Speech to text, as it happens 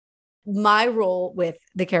my role with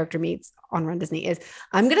the character meets on Run Disney is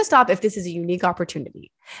I'm going to stop if this is a unique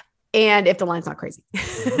opportunity and if the line's not crazy.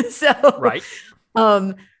 So, Right.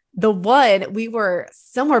 The one we were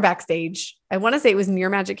somewhere backstage. I want to say it was near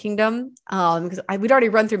Magic Kingdom. Because we'd already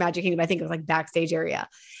run through Magic Kingdom. I think it was like backstage area.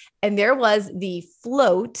 And there was the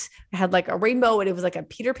float. It had like a rainbow and it was like a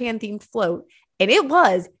Peter Pan themed float. And it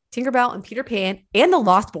was Tinkerbell and Peter Pan and the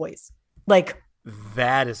Lost Boys. Like,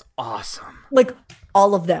 that is awesome. Like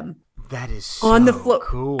all of them. That is so on the float.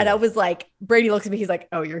 Cool. And I was like, Brady looks at me. He's like,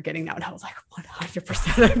 oh, you're getting that one. I was like,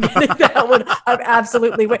 100% I'm getting that one. I'm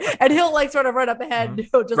absolutely wait. And he'll like sort of run up ahead. And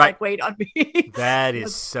he'll just like wait on me. That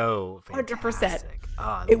is so 100%.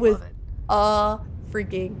 Oh, it was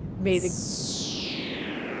freaking amazing.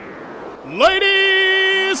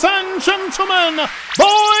 Ladies and gentlemen,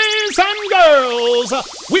 boys and girls,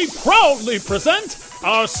 we proudly present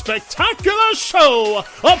our spectacular show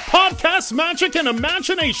of podcast magic and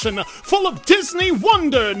imagination full of Disney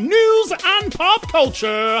wonder, news, and pop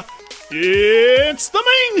culture. It's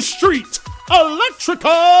the Main Street Electrical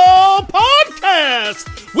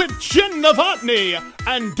Podcast with Jen Novotny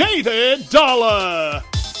and David Dollar.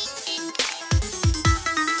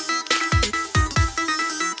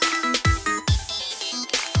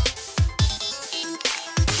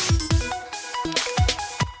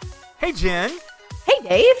 Hey, Jen. Hey,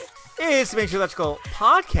 Dave. It's the Main Street Electrical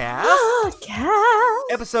Podcast.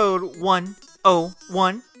 Episode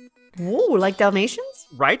 101. Ooh, like Dalmatians?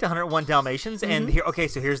 Right, 101 Dalmatians. Mm-hmm. And here, okay,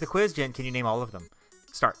 so here's the quiz, Jen. Can you name all of them?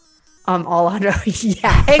 Start. All 100.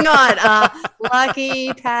 Yeah, hang on.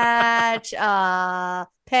 Lucky Patch,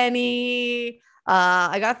 Penny.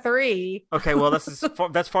 I got 3. Okay, well,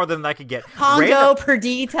 that's farther than I could get. Pongo,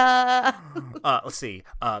 Perdita. Let's see.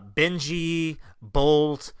 Benji,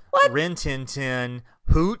 Bolt, Rin Tin Tin,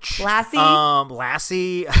 Hooch,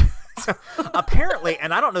 Lassie. So, apparently,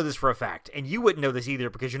 and I don't know this for a fact, and you wouldn't know this either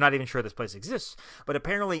because you're not even sure this place exists, but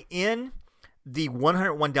apparently in the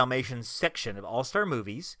 101 Dalmatians section of All-Star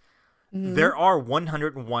Movies, there are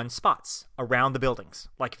 101 spots around the buildings.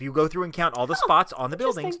 Like, if you go through and count all the spots on the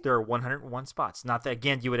buildings, there are 101 spots. Not that,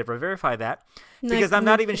 again, you would ever verify that, because I'm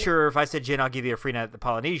not even sure if I said, Jen, I'll give you a free night at the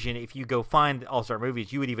Polynesian, if you go find All-Star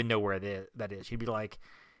Movies, you would even know where that is. You'd be like,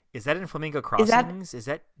 is that in Flamingo Crossings? Is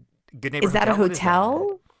that Good Neighbor Hotel? Is that a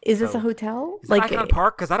hotel? Is this a hotel? Is like Icon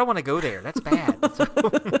Park? Because I don't want to go there. That's bad.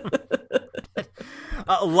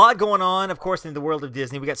 A lot going on, of course, in the world of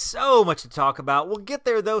Disney. We got so much to talk about. We'll get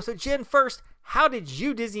there, though. So, Jen, first, how did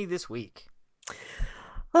you Disney this week?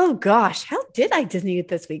 Oh, gosh. How did I Disney it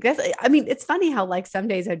this week? It's funny how, like, some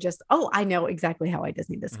days I know exactly how I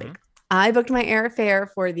Disney this week. I booked my airfare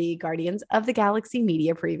for the Guardians of the Galaxy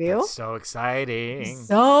media preview. That's so exciting.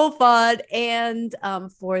 So fun. And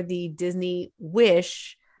for the Disney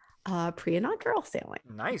Wish pre-inaugural sailing.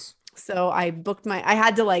 Nice. So I booked I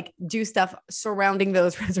had to like do stuff surrounding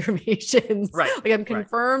those reservations. Right. Like I'm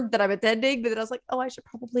confirmed that I'm attending, but then I was like, oh, I should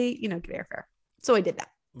probably, get airfare. So I did that.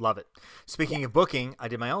 Love it. Speaking of booking, I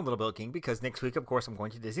did my own little booking because next week, of course, I'm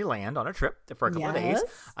going to Disneyland on a trip for a couple of days.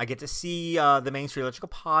 I get to see the Main Street Electrical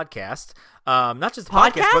Podcast. Not just the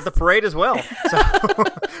podcast, but the parade as well. So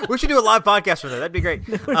we should do a live podcast from there. That'd be great.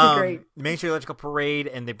 That would be great. The Main Street Electrical Parade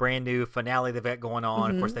and the brand new finale they've got going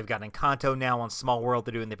on. Of course, they've got Encanto now on Small World.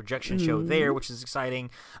 They're doing the projection show there, which is exciting.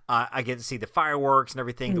 I get to see the fireworks and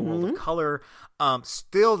everything, the World of Color.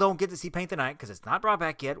 Still don't get to see Paint the Night because it's not brought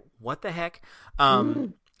back yet. What the heck?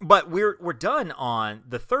 But we're done on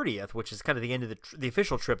the 30th, which is kind of the end of the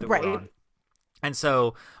official trip that we're on. And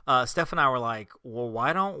so Steph and I were like, well,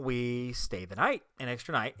 why don't we stay the night, an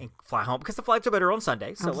extra night, and fly home? Because the flights are better on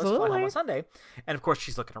Sunday. So let's fly home on Sunday. And, of course,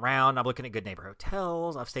 she's looking around. I'm looking at Good Neighbor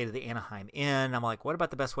Hotels. I've stayed at the Anaheim Inn. I'm like, what about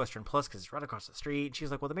the Best Western Plus? Because it's right across the street. And she's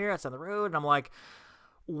like, well, the Marriott's down the road. And I'm like,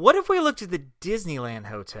 what if we looked at the Disneyland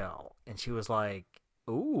Hotel? And she was like,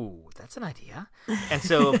 ooh, that's an idea. And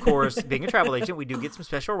so, of course, being a travel agent, we do get some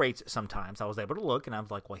special rates sometimes. I was able to look, and I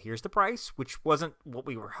was like, well, here's the price, which wasn't what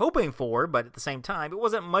we were hoping for, but at the same time, it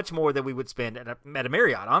wasn't much more than we would spend at a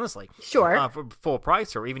Marriott, honestly. Sure. For full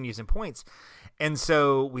price or even using points. And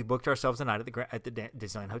so we booked ourselves a night at the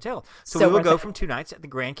Disneyland Hotel. So we will go from 2 nights at the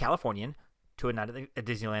Grand Californian to a night at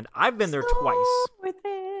Disneyland. I've been there twice. Worth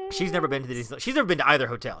it. She's never been to the Disneyland. She's never been to either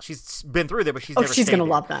hotel. She's been through there, but she's never she's stayed gonna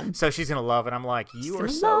there. Love them. So she's gonna love it. I'm like, you are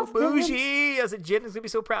so bougie. I said, Jen is gonna be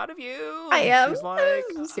so proud of you. I am. She's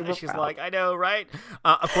like, I know, right?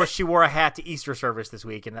 Of course, she wore a hat to Easter service this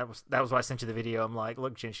week, and that was why I sent you the video. I'm like,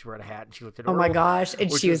 look, Jen, she's wearing a hat, and she looked adorable. Oh my gosh,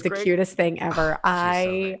 and she was the cutest thing ever.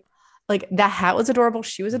 Like that hat was adorable.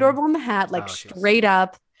 She was adorable in the hat, like straight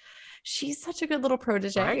up. She's such a good little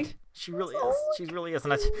protege. Right? She really is. She really is.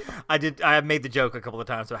 And I made the joke a couple of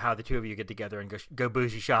times about how the two of you get together and go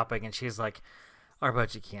bougie shopping, and she's like, our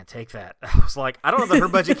budget can't take that. I was like, I don't know that her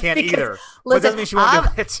budget can't either. But it doesn't mean she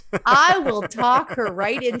won't do it. I will talk her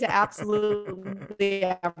right into absolutely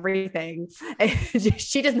everything.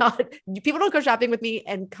 She does not. People don't go shopping with me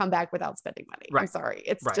and come back without spending money. Right. I'm sorry,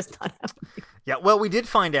 it's just not happening. Yeah. Well, we did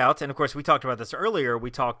find out, and of course, we talked about this earlier.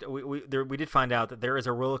 We did find out that there is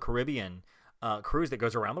a Royal Caribbean cruise that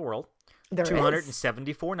goes around the world. There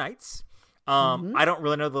 274 nights. I don't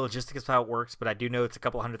really know the logistics of how it works, but I do know it's a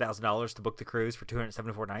couple $100,000 to book the cruise for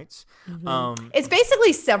 274 nights. It's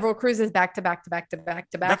basically several cruises back to back to back to back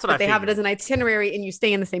to back. That's what but I they have it as an itinerary, and you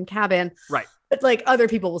stay in the same cabin. Right. But like other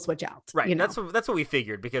people will switch out. Right. You know? That's what we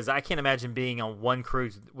figured, because I can't imagine being on one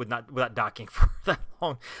cruise without docking for that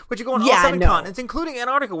long. But you go on all 7 continents, including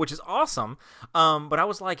Antarctica, which is awesome. But I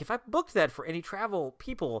was like, if I booked that for any travel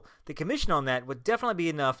people, the commission on that would definitely be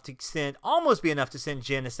enough to send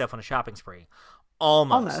Jen and Steph on a shopping spree.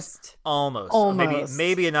 Almost.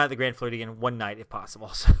 Maybe a night at the Grand Floridian, one night if possible.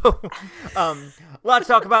 So, a lot to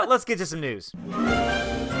talk about. Let's get to some news.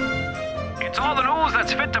 It's all the news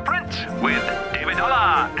that's fit to print with David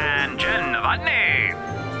Dollar and Jen Novotny.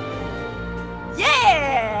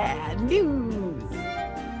 Yeah, news.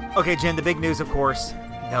 Okay, Jen, the big news, of course,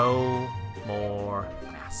 no more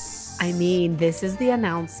masks. I mean, this is the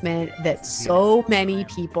announcement that so many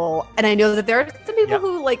people, and I know that there are some people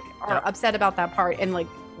who are upset about that part, and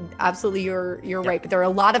absolutely you're right, but there are a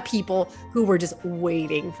lot of people who were just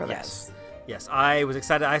waiting for this. Yes, I was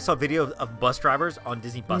excited. I saw a video of bus drivers on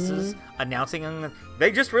Disney buses announcing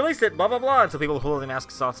they just released it, blah blah blah. And so people pull their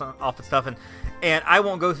masks off and stuff, and I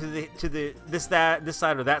won't go to this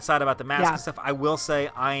side or that side about the mask and stuff. I will say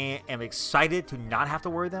I am excited to not have to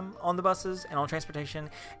wear them on the buses and on transportation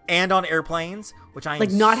and on airplanes, which I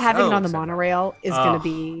am not having it on the excited monorail is going to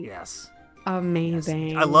be amazing.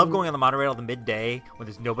 Yes. I love going on the monorail the midday when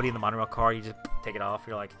there's nobody in the monorail car. You just take it off.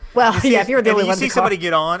 You're like, if you're the only one. You see somebody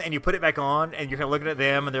get on and you put it back on, and you're kind of looking at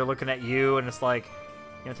them and they're looking at you, and it's like,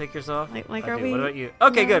 you gonna take yours off? What about you?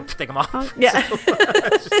 Okay, good. Take them off. Yeah.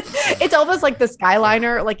 It's almost like the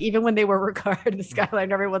Skyliner. Like even when they were recorded, the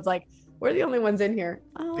Skyliner, everyone's like, we're the only ones in here.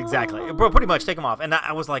 Oh. Exactly. Bro, pretty much take them off. And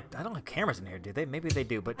I was like, I don't have cameras in here, do they? Maybe they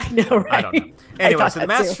do, but I know, right? I don't know. Anyway, so the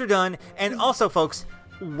masks are done. And also, folks,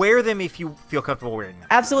 wear them if you feel comfortable wearing them.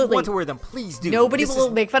 Absolutely. If you want to wear them, please do. Nobody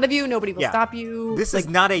will make fun of you. Nobody will stop you. This is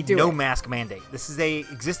not a mask mandate. This is a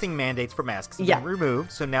existing mandates for masks have been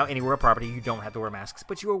removed. So now anywhere on property, you don't have to wear masks,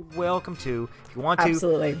 but you are welcome to if you want to.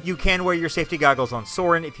 Absolutely. You can wear your safety goggles on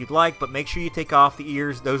Soarin' if you'd like, but make sure you take off the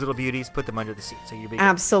ears, those little beauties, put them under the seat. So you'll be good.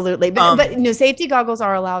 Absolutely. But no, safety goggles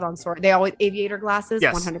are allowed on Soarin'. They always aviator glasses.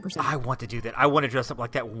 Yes. 100%. I want to do that. I want to dress up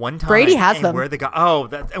like that one time. Brady has them. Wear the goggles.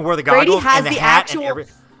 Brady has and the hat actual.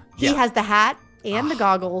 And he has the hat and the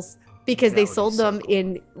goggles because they sold them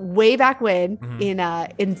in way back when in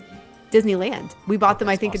Disneyland. We bought them,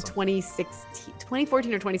 I think, in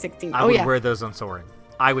 2014 or 2016. I would wear those on Soarin'.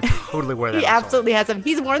 I would totally wear that. He absolutely has them.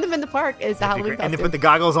 He's worn them in the park as a Halloween costume. And they put the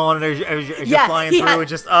goggles on as you're flying through, and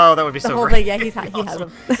just that would be so great. Yeah, he has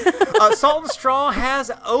them. Salt and Straw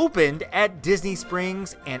has opened at Disney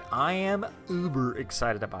Springs, and I am uber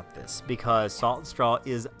excited about this because Salt and Straw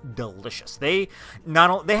is delicious. They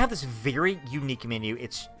have this very unique menu.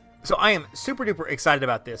 So I am super duper excited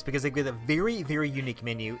about this because they've got a very, very unique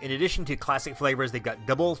menu. In addition to classic flavors, they've got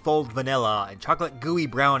double fold vanilla and chocolate gooey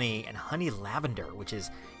brownie and honey lavender, which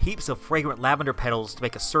is heaps of fragrant lavender petals to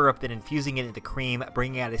make a syrup, then infusing it into cream,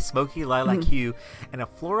 bringing out a smoky lilac hue and a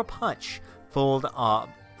floral punch followed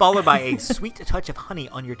by a sweet touch of honey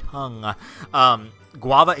on your tongue.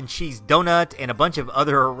 Guava and cheese donut and a bunch of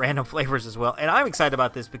other random flavors as well. And I'm excited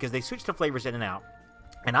about this because they switched the flavors in and out.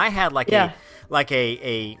 And I had was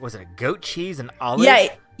it a goat cheese and olive? Yeah,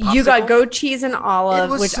 popsicle? You got goat cheese and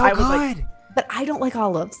olive, which so I was good. like, but I don't like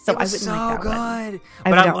olives, so I wouldn't like that one. Good.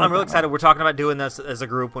 But I'm really excited. We're talking about doing this as a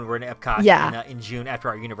group when we're in Epcot in June after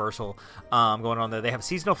our Universal going on there. They have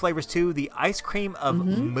seasonal flavors too. The ice cream of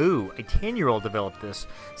Moo, a 10-year-old developed this.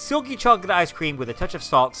 Silky chocolate ice cream with a touch of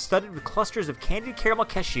salt, studded with clusters of candied caramel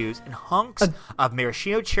cashews and hunks of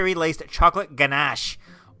maraschino cherry laced chocolate ganache.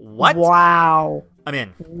 What? Wow. I'm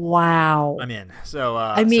in. Wow. I'm in. So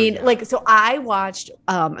so I watched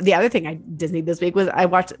the other thing Disney this week was I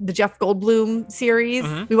watched the Jeff Goldblum series.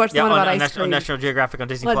 We watched the one about ice cream on National Geographic on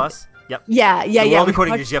Disney Plus. Yep. Yeah. We're all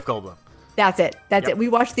according to Jeff Goldblum. That's it. We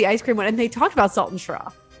watched the ice cream one, and they talked about Salt and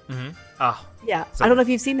Straw. Oh, Yeah, so I don't know if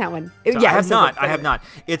you've seen that one. So Yeah, I have it's so not. good. I have not.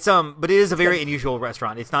 It's but it is a very unusual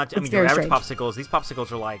restaurant. It's not. I mean, your very average strange. popsicles. These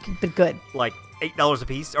popsicles are like Good. $8 a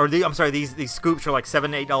piece, or I'm sorry, these scoops are like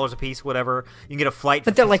 $7 to $8 a piece, whatever. You can get a flight,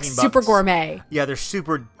 But for they're like $15. super gourmet. Yeah, they're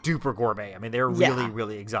super duper gourmet. I mean, they're really Yeah.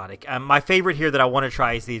 really exotic. My favorite here that I want to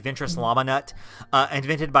try is the Adventurous Llama Nut,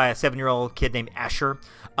 invented by a 7-year-old kid named Asher.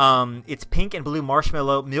 It's pink and blue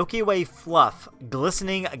marshmallow, Milky Way fluff,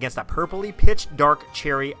 glistening against a purpley pitch dark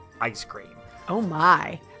cherry ice cream. Oh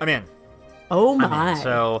my. I'm in. Oh I'm my. in.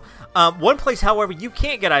 So, one place, however, you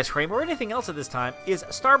can't get ice cream or anything else at this time is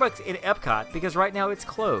Starbucks in Epcot, because right now it's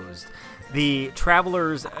closed. The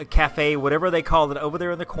Travelers Cafe, whatever they called it, over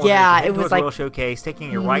there in the corner. Yeah, if you head it was towards like- Royal Showcase,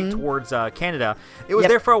 taking you right towards Canada. It was Yep.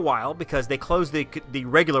 there for a while because they closed the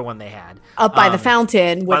regular one they had Up by the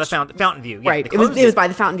fountain, which by the Fountain View. Yeah, right. they It was closed by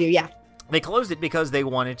the Fountain View. Yeah. They closed it because they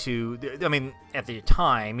wanted to. I mean, at the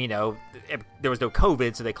time, there was no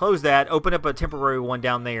COVID, so they closed that, opened up a temporary one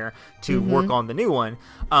down there to work on the new one.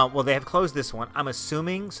 Well, they have closed this one. I'm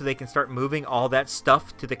assuming so they can start moving all that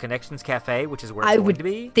stuff to the Connections Cafe, which is where it's I going would to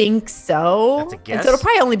be. think so. That's a And guess. so it'll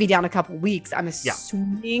probably only be down a couple weeks, I'm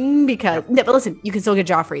assuming, because no, but listen, you can still get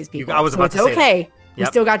Joffrey's, people. I was so about it's to say that. okay. We Yep.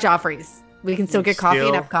 still got Joffrey's. We can still get coffee in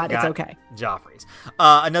Still Epcot. It's got okay. Joffrey's.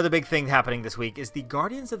 Another big thing happening this week is the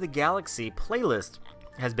Guardians of the Galaxy playlist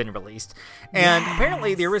has been released, and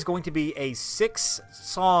apparently there is going to be a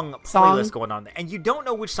 6-song playlist going on there, and you don't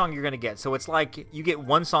know which song you're going to get. So it's like you get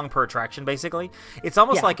one song per attraction, basically. It's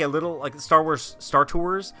almost Yeah. like a little like Star Wars Star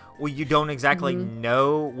Tours, where you don't exactly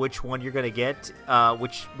know which one you're going to get,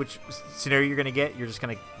 which scenario you're going to get. You're just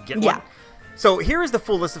going to get Yeah. one. So here is the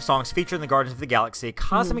full list of songs featuring the Guardians of the Galaxy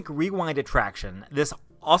Cosmic Rewind attraction. This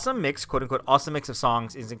awesome mix, quote unquote, awesome mix of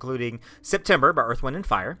songs is including September by Earth, Wind, and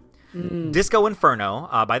Fire, Disco Inferno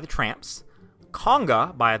by the Tramps,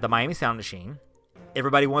 Conga by the Miami Sound Machine,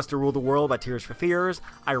 Everybody Wants to Rule the World by Tears for Fears,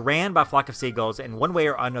 I Ran by Flock of Seagulls, and One Way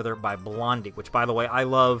or Another by Blondie, which, by the way, I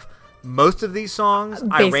love most of these songs.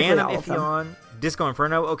 I Basically Ran, I'm all of iffy them. on. Disco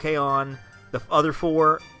Inferno, okay on. The other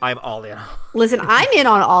 4, I'm all in. Listen, I'm in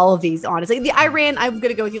on all of these, honestly. The Iran, I'm going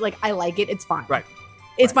to go with you. Like, I like it. It's fine. Right.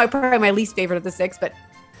 It's probably my least favorite of the 6, but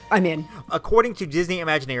I'm in. According to Disney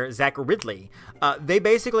Imagineer Zach Ridley, they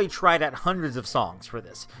basically tried out hundreds of songs for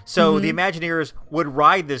this. So the Imagineers would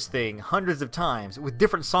ride this thing hundreds of times with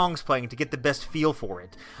different songs playing to get the best feel for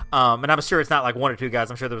it. And I'm sure it's not like 1 or 2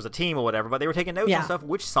 guys. I'm sure there was a team or whatever, but they were taking notes Yeah. and stuff,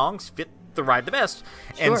 which songs fit the ride the best.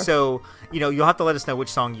 Sure. And so, you'll have to let us know which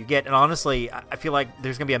song you get. And honestly, I feel like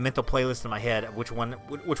there's going to be a mental playlist in my head of which one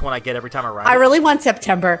I get every time I ride I it. really want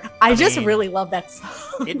September. I just mean, really love that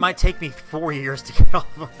song. It might take me 4 years to get off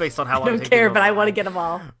based on how I long it don't takes me care, go but I ride. want to get them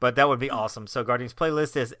all. But that would be awesome. So Guardians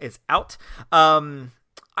playlist is out. I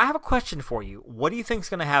have a question for you. What do you think is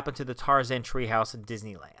going to happen to the Tarzan treehouse in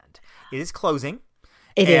Disneyland? It is closing.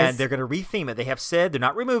 It and is. they're going to retheme it. They have said they're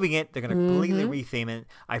not removing it. They're going to completely retheme it.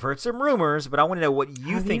 I've heard some rumors, but I want to know what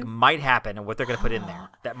you think might happen and what they're going to put in there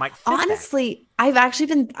that might fit that. Honestly, I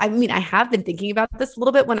have been thinking about this a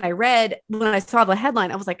little bit when I saw the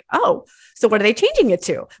headline. I was like, oh, so what are they changing it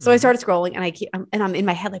to? So I started scrolling and I'm in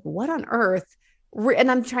my head like, what on earth?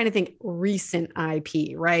 And I'm trying to think recent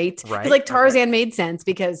IP, right? Right, 'Cause, like right. Tarzan made sense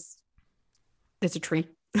because it's a tree.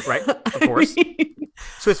 Right, of course.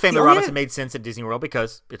 Swiss Family The only- Robinson made sense at Disney World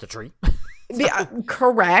because it's a tree. Yeah,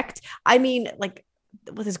 correct. I mean, like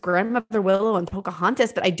with his grandmother Willow and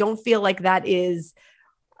Pocahontas, but I don't feel like that is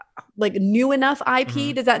like new enough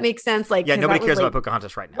IP. Does that make sense? Like, Yeah, 'cause nobody that was, cares like, about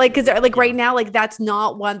Pocahontas right now. Like, because like Yeah. right now, like that's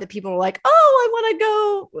not one that people are like, oh, I want to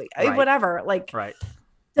go, Right. whatever. Like, Right.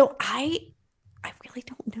 so I really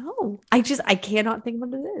don't know. I cannot think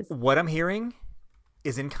what it is. What I'm hearing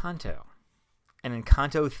is Encanto. An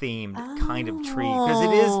Encanto themed kind of tree, because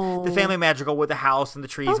it is the family magical with the house and the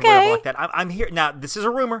trees and whatever Okay. like that. I'm here now. This is a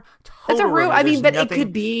rumor. It's a Total room. rumor. I mean, There's but it nothing-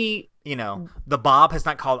 could be. The Bob has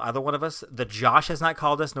not called either one of us. The Josh has not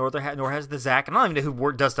called us, nor has the Zach. And I don't even know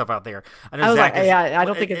who does stuff out there. I know I was Zach like, is, yeah, I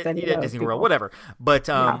don't think it's any at of those Disney World, people. whatever. But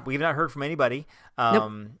Yeah. we've not heard from anybody,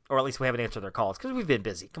 or at least we haven't answered their calls because we've been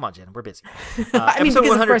busy. Come on, Jen, we're busy. I mean, episode because of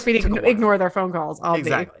 100 course we took a didn't while. ignore their phone calls.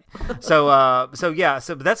 Exactly. So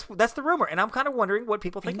that's the rumor, and I'm kind of wondering what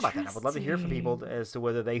people think about that. I would love to hear from people as to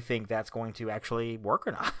whether they think that's going to actually work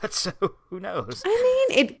or not. So who knows? I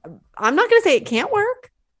mean, I'm not going to say it can't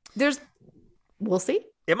work. We'll see.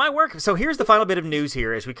 It might work. So here's the final bit of news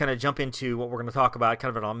here as we kind of jump into what we're going to talk about, kind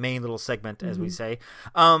of in our main little segment, as we say.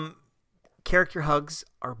 Character hugs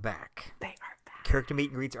are back. They are back. character meet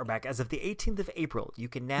and greets are back as of the 18th of April. You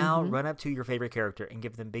can now run up to your favorite character and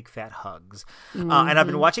give them big fat hugs. And I've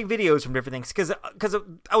been watching videos from different things because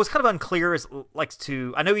I was kind of unclear as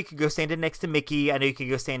I know you could go stand in next to Mickey. I know you could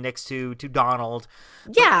go stand next to Donald.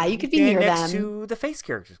 Yeah, you could be near next them. to the face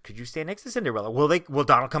characters. Could you stand next to Cinderella? Will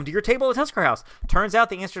Donald come to your table at Tusker House? Turns out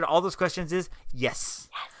the answer to all those questions is yes.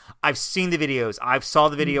 I've seen the videos. I saw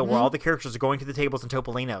the video where all the characters are going to the tables in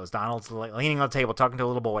Topolino's. Donald's leaning on the table talking to a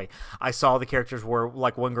little boy. I saw the characters where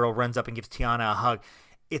like one girl runs up and gives Tiana a hug.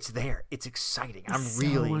 It's there. It's exciting. I'm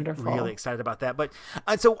really excited about that. But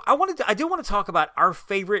so I do want to talk about our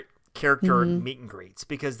favorite character meet and greets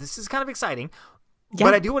because this is kind of exciting. Yeah.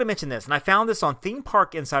 But I do want to mention this, and I found this on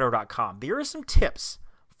themeparkinsider.com. There are some tips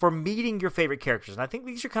for meeting your favorite characters. And I think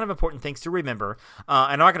these are kind of important things to remember.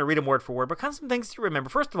 I'm not going to read them word for word, but kind of some things to remember.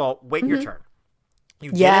 First of all, wait your turn.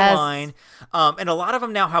 You get in line, and a lot of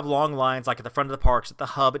them now have long lines, like at the front of the parks, at the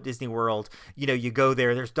hub at Disney World. You know, you go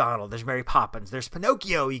there, there's Donald, there's Mary Poppins, there's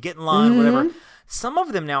Pinocchio, you get in line, whatever. Some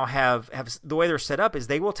of them now have the way they're set up is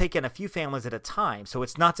they will take in a few families at a time. So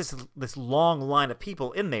it's not just this long line of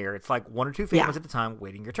people in there. It's like one or two families at a time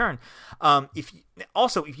waiting your turn. If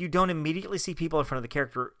you don't immediately see people in front of the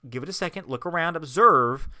character, give it a second, look around,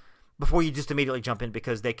 observe, before you just immediately jump in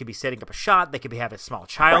because they could be setting up a shot. They could be having a small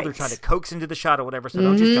child or trying to coax into the shot or whatever. So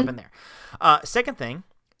don't just jump in there. Second thing,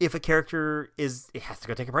 if a character has to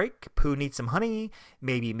go take a break, Pooh needs some honey.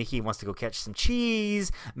 Maybe Mickey wants to go catch some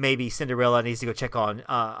cheese. Maybe Cinderella needs to go check on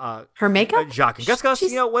her makeup, Jacques and Gus Gus,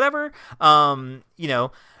 whatever.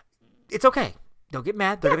 It's okay. Don't get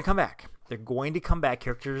mad. They're going to come back. They're going to come back.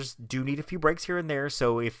 Characters do need a few breaks here and there.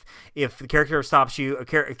 So if the character stops you, a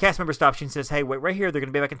cast member stops you and says, "Hey, wait right here. They're going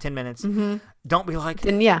to be back in 10 minutes." Don't be like,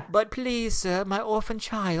 "But please, sir, my orphan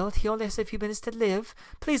child, he only has a few minutes to live.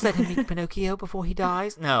 Please let him meet Pinocchio before he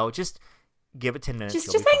dies." No, just give it 10 minutes.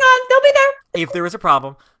 Just hang on. They'll be there. If there is a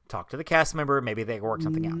problem, talk to the cast member. Maybe they can work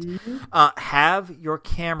something out. Have your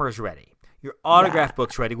cameras ready. Your autograph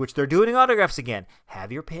books ready, which they're doing autographs again.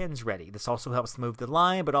 Have your pens ready. This also helps move the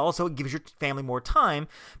line, but also it gives your family more time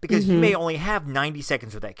because you may only have 90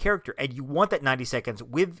 seconds with that character, and you want that 90 seconds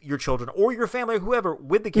with your children or your family or whoever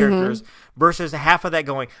with the characters versus half of that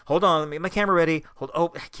going, hold on, let me get my camera ready.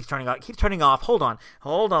 It keeps turning off. Hold on.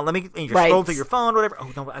 Let me, and you're scrolling through your phone, whatever.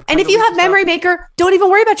 Oh, no, and if you have Memory Maker, don't even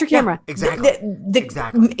worry about your camera. Yeah, exactly.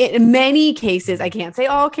 Exactly. In many cases, I can't say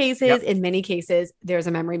all cases, in many cases, there's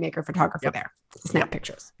a Memory Maker photographer there. Snap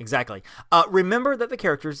pictures. Exactly. Remember that the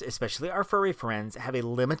characters, especially our furry friends, have a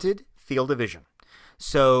limited field of vision.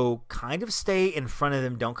 So kind of stay in front of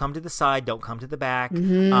them. Don't come to the side. Don't come to the back.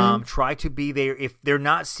 Try to be there. If they're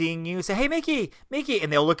not seeing you, say, "Hey, Mickey,"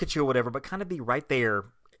 and they'll look at you or whatever, but kind of be right there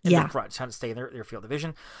in the front, trying to stay in their field of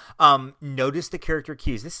vision. Notice the character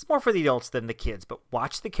cues. This is more for the adults than the kids, but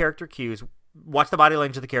watch the character cues. Watch the body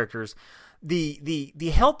language of the characters.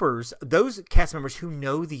 The helpers, those cast members who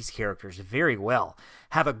know these characters very well,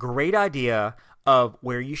 have a great idea of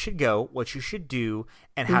where you should go, what you should do,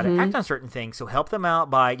 and how to act on certain things. So help them out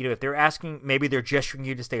by, if they're asking, maybe they're gesturing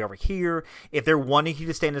you to stay over here. If they're wanting you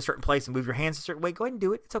to stay in a certain place and move your hands a certain way, go ahead and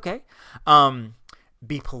do it. It's okay.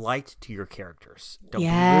 Be polite to your characters. Don't be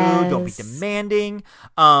rude. Don't be demanding.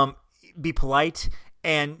 Be polite.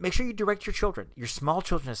 And make sure you direct your children, your small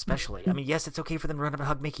children especially. I mean, yes, it's okay for them to run up and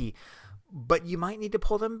hug Mickey, but you might need to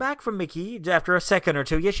pull them back from Mickey after a second or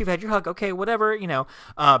two. Yes, you've had your hug. Okay, whatever,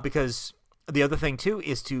 because the other thing, too,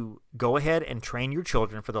 is to go ahead and train your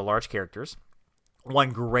children for the large characters. One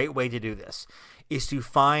great way to do this is to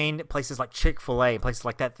find places like Chick-fil-A, places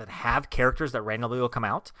like that have characters that randomly will come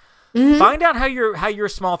out. Find out how your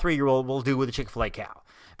small 3-year-old will do with a Chick-fil-A cow.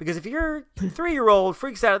 Because if your 3-year-old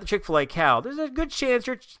freaks out at the Chick-fil-A cow, there's a good chance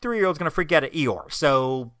your 3-year-old's going to freak out at Eeyore.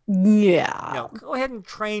 So, go ahead and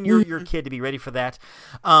train your kid to be ready for that.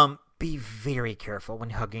 Be very careful when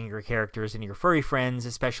hugging your characters and your furry friends,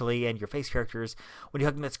 especially, and your face characters. When you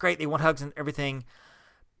hug them, that's great. They want hugs and everything.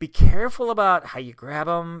 Be careful about how you grab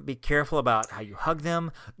them. Be careful about how you hug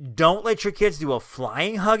them. Don't let your kids do a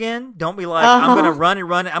flying hug in. Don't be like, I'm going to run and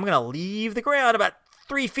run. I'm going to leave the ground about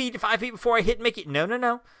 3 feet to 5 feet before I hit Mickey.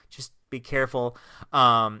 No. Just be careful.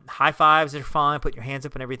 High fives are fine. Put your hands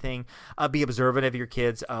up and everything. Be observant of your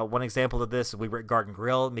kids. One example of this, we were at Garden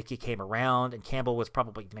Grill. Mickey came around, and Campbell was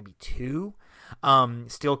probably maybe 2.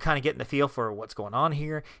 Still kind of getting the feel for what's going on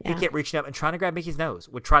here. He kept reaching up and trying to grab Mickey's nose.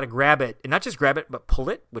 Would try to grab it, and not just grab it, but pull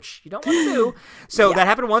it, which you don't want to do. So that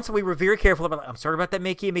happened once, and we were very careful about, I'm sorry about that,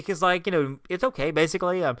 Mickey. And Mickey's like, it's okay,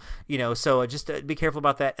 basically. So just be careful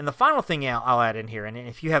about that. And the final thing I'll add in here, and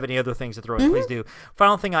if you have any other things to throw in, please do.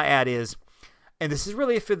 Final thing I add is, and this is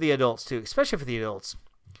really for the adults too, especially for the adults,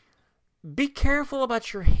 be careful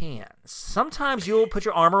about your hands. Sometimes you'll put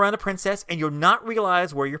your arm around a princess and you'll not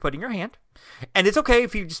realize where you're putting your hand. And it's okay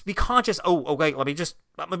if you just be conscious. Oh, okay, let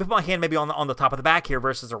me put my hand maybe on the top of the back here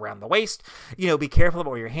versus around the waist. Be careful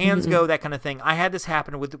about where your hands go, that kind of thing. I had this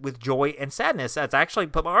happen with Joy and Sadness. As I actually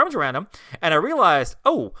put my arms around them, and I realized,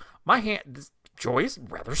 oh, my hand, Joy is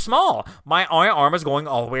rather small. My arm is going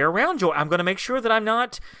all the way around Joy. I'm going to make sure that I'm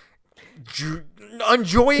not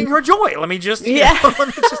enjoying her joy. Let me just, I'm gonna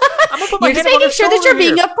put my You're just hand on making her sure that you're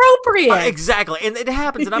being here. appropriate. Exactly. And it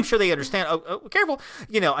happens, and I'm sure they understand. Oh, careful.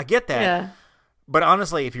 I get that. Yeah. But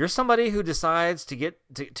honestly, if you're somebody who decides to get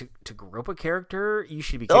to grope a character, you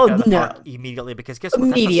should be kicked out of the park immediately, because guess what?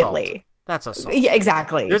 Immediately. That's assault. Yeah,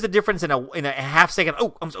 exactly. There's a difference in a half second.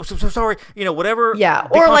 Oh, I'm so sorry. Whatever. Yeah,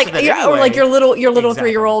 or like your little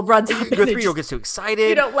 3-year-old runs up. Your 3-year-old gets too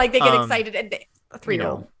excited. They get excited, and a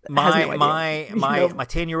 3-year-old. My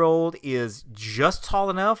 10-year-old is just tall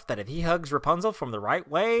enough that if he hugs Rapunzel from the right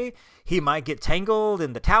way, he might get tangled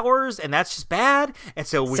in the towers, and that's just bad. And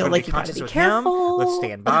so we're going to be conscious with him. Let's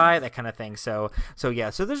stand by, that kind of thing. So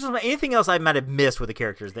yeah. So there's anything else I might have missed with the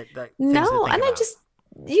characters that no, and I just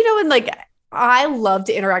and like I love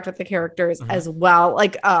to interact with the characters as well.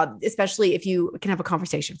 Like especially if you can have a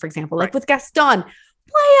conversation, for example, like with Gaston,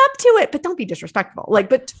 play up to it, but don't be disrespectful. Like,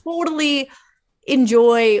 but totally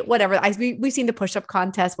enjoy whatever. We've seen the push-up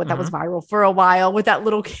contest, that was viral for a while with that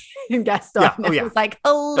little kid Gaston. It was like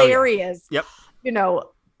hilarious. Yep.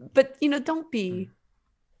 But don't be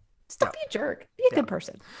be a jerk. Be a good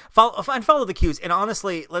person. Follow the cues. And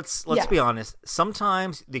honestly, let's be honest.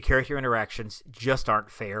 Sometimes the character interactions just aren't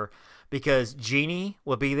fair, because Genie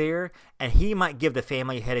will be there and he might give the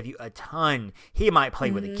family ahead of you a ton. He might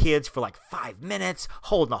play with the kids for like 5 minutes,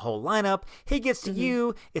 holding the whole lineup. He gets to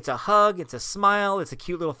you. It's a hug. It's a smile. It's a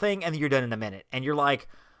cute little thing. And then you're done in a minute. And you're like,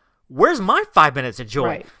 where's my 5 minutes of joy?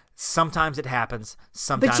 Right. Sometimes it happens.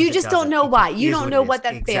 Sometimes, but you just don't know why. You don't know what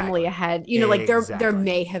that exactly. family had. Like there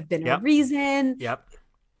may have been a reason. Yep.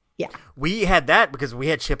 Yeah. We had that because we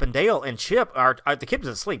had Chip and Dale, and Chip, the kid was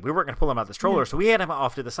asleep. We weren't going to pull him out of the stroller, so we had him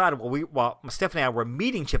off to the side while Stephanie and I were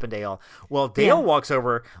meeting Chip and Dale. Well, Dale walks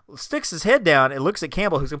over, sticks his head down, and looks at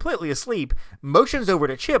Campbell, who's completely asleep, motions over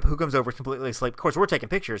to Chip, who comes over completely asleep. Of course, we're taking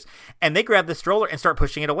pictures, and they grab the stroller and start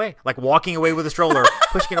pushing it away, like walking away with the stroller,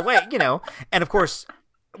 pushing it away, And of course,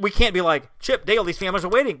 we can't be like, Chip, Dale, these families are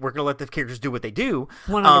waiting. We're going to let the characters do what they do.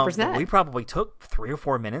 100%. We probably took 3 or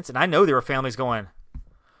 4 minutes, and I know there were families going,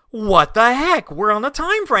 what the heck? We're on the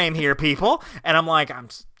time frame here, people. And I'm like, I'm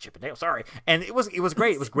Chip and Dale, sorry. And it was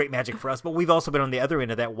great. It was great magic for us. But we've also been on the other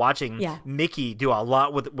end of that, watching Mickey do a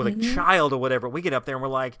lot with a child or whatever. We get up there and we're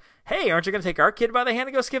like, hey, aren't you going to take our kid by the hand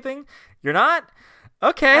and go skipping? You're not?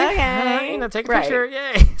 Okay. Take a picture.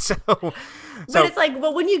 Yay. But it's like,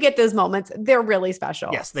 well, when you get those moments, they're really special.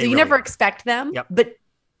 Yes, so you never expect them, but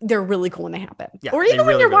they're really cool when they happen. Or even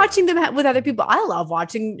when you're watching them with other people. I love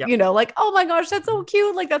watching, like, oh my gosh, that's so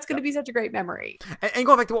cute. Like, that's going to be such a great memory. And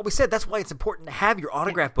going back to what we said, that's why it's important to have your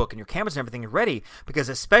autograph book and your cameras and everything ready, because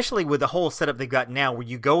especially with the whole setup they've got now, where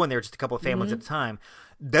you go in there just a couple of families at a time,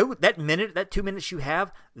 that 2 minutes you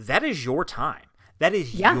have, that is your time. That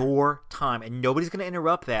is your time, and nobody's going to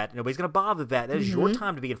interrupt that. Nobody's going to bother that. That is your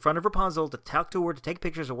time to be in front of Rapunzel, to talk to her, to take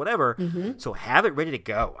pictures or whatever. So have it ready to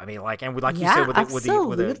go. I mean, you said, with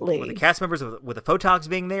the cast members, with the photogs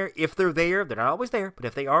being there, if they're there, they're not always there, but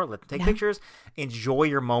if they are, let them take pictures. Enjoy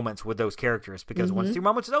your moments with those characters, because once your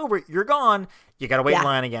moments is over, you're gone. You got to wait in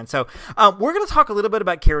line again. So we're going to talk a little bit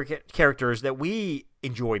about characters that we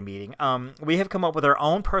enjoy meeting. We have come up with our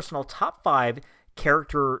own personal top 5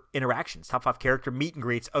 character interactions, top 5 character meet and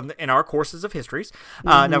greets in our courses of histories.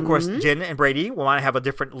 Now, of course, Jen and Brady will want to have a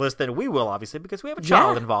different list than we will, obviously, because we have a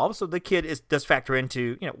child involved. So the kid does factor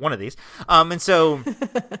into one of these. And so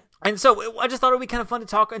I just thought it would be kind of fun to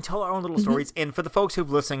talk and tell our own little stories. And for the folks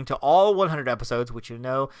who've listened to all 100 episodes, which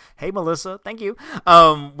hey Melissa, thank you.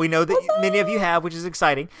 We know that many of you have, which is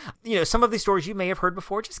exciting. Some of these stories you may have heard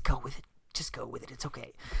before. Just go with it. It's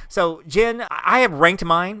okay. So, Jen, I have ranked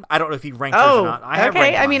mine. I don't know if you ranked yours or not. I have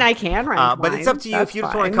ranked mine. I mean, I can rank mine. But it's up to you. If you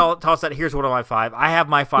just want to toss that, here's one of my 5. I have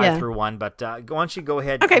my 5 through 1, but why don't you go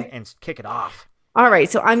ahead and kick it off? All right.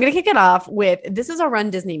 So I'm going to kick it off with, this is our Run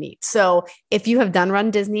Disney meet. So if you have done Run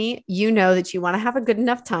Disney, you know that you want to have a good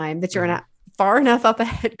enough time that you're in a far enough up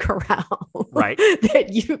ahead corral, right? that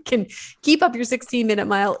you can keep up your 16-minute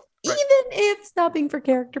mile, even if stopping for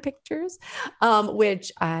character pictures,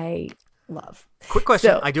 which I love. Quick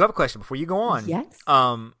question. I do have a question before you go on. Yes.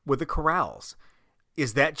 With the corrals,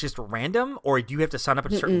 is that just random, or do you have to sign up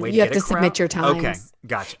a certain way to You get have to submit your times. Okay,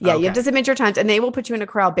 gotcha. Yeah, okay. you have to submit your times, and they will put you in a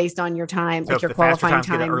corral based on your time, So like if your the faster qualifying times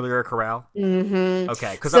get time. an earlier corral. Mm-hmm.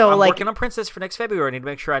 Okay, because So, I'm like, working on Princess for next February. I need to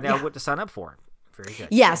make sure I know what to sign up for. Very good.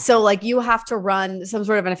 Yeah, so like you have to run some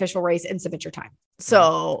sort of an official race and submit your time.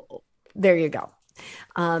 So there you go.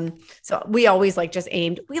 So we always like just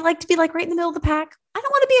aimed. We like to be like right in the middle of the pack. I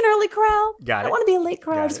don't want to be an early corral. I don't want to be a late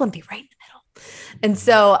corral. I just want to be right in the middle. And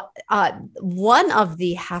so one of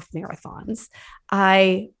the half marathons,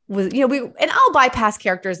 I was, and I'll bypass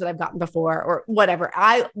characters that I've gotten before or whatever.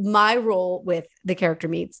 My role with the character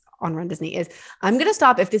meets on Run Disney is I'm going to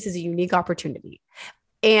stop if this is a unique opportunity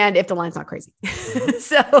and if the line's not crazy.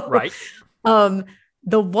 So, right.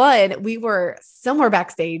 The one, we were somewhere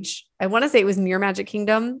backstage. I want to say it was near Magic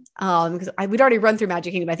Kingdom. Because we'd already run through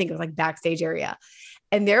Magic Kingdom. I think it was like backstage area.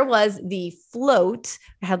 And there was the float.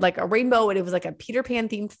 It had like a rainbow and it was like a Peter Pan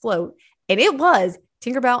themed float. And it was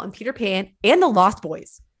Tinkerbell and Peter Pan and the Lost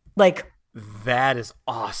Boys. Like, that is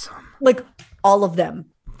awesome. Like all of them.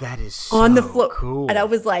 That is so on the float. Cool. And I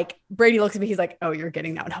was like, Brady looks at me. He's like, "Oh, you're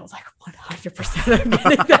getting that one." I was like, 100% I'm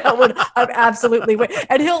getting that one. I'm absolutely wait.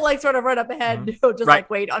 And he'll like sort of run up ahead. And he'll just like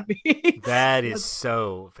wait on me. That is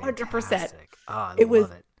so fantastic. 100%. Oh, it was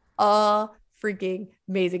freaking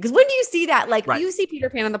amazing. Because when do you see that? Like you see Peter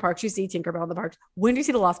Pan in the parks, you see Tinkerbell in the parks. When do you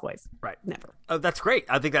see the Lost Boys? Right. Never. Oh, that's great.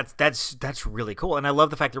 I think that's really cool. And I love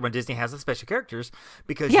the fact that when Disney has the special characters,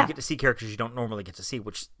 because you get to see characters you don't normally get to see,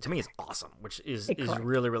 which to me is awesome, which is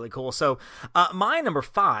really, really cool. So my number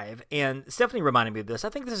 5, and Stephanie reminded me of this. I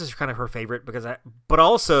think this is kind of her favorite but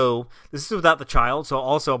also this is without the child. So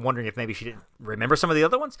also I'm wondering if maybe she didn't remember some of the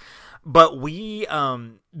other ones, but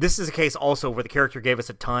this is a case also where the character gave us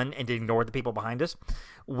a ton and ignored the people behind us.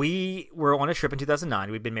 We were on a trip in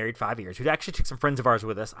 2009. We'd been married 5 years. We actually took some friends of ours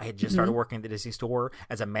with us. I had just started working at the Disney store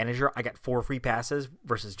as a manager. I got 4 free passes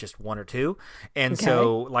versus just 1 or 2. And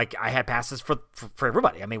so like I had passes for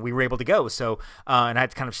everybody. I mean, we were able to go. So, and I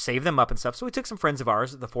had to kind of save them up and stuff. So we took some friends of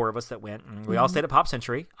ours, the 4 of us that went, and we all stayed at Pop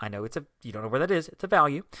Century. I know you don't know where that is. It's a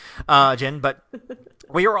value, Jen, but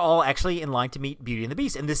we were all actually in line to meet Beauty and the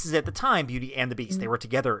Beast. And this is at the time, Beauty and the Beast. They were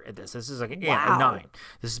together at this. This is like 9.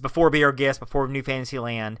 This is before Be Our Guest, before New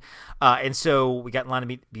Fantasyland. And so we got in line to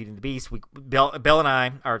meet Beauty and the Beast. Belle and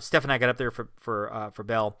I, or Steph and I, got up there for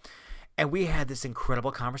Belle, and we had this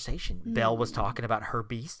incredible conversation. Belle was talking about her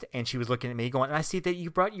beast, and she was looking at me, going, "I see that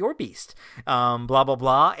you brought your beast." Blah blah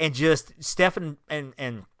blah, and just Steph and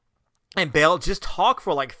Belle just talk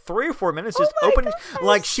for like 3 or 4 minutes, just open,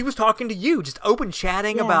 like she was talking to you, just open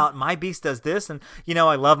chatting about my beast does this. And,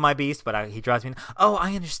 I love my beast, but he drives me. Oh,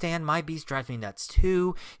 I understand. My beast drives me nuts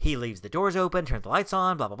too. He leaves the doors open, turns the lights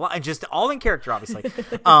on, blah, blah, blah. And just all in character, obviously.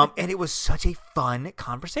 And it was such a fun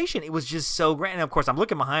conversation. It was just so great. And of course, I'm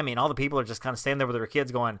looking behind me and all the people are just kind of standing there with their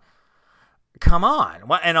kids going, "Come on."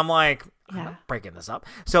 And I'm like, I'm not breaking this up.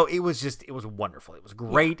 So it was wonderful. It was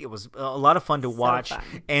great. It was a lot of fun to watch,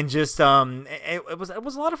 and just it was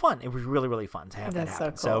a lot of fun. It was really, really fun to have that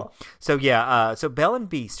happen. So cool. So Belle and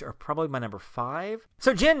Beast are probably my number 5.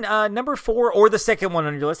 So Jen, number 4 or the second one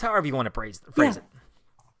on your list, however you want to phrase it.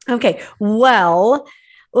 Okay. Well,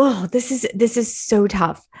 this is so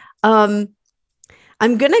tough. I'm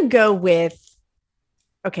gonna go with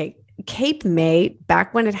Cape May,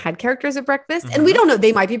 back when it had characters at breakfast, and we don't know,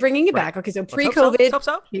 they might be bringing it back. Okay, so pre-COVID,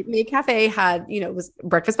 Cape May Cafe had, it was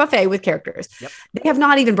breakfast buffet with characters. Yep. They have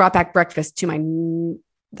not even brought back breakfast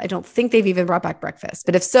I don't think they've even brought back breakfast,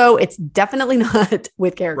 but if so, it's definitely not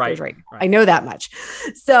with characters right now. I know that much.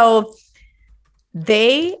 So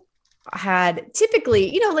they had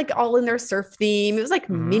typically, like all in their surf theme. It was like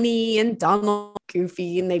Minnie and Donald,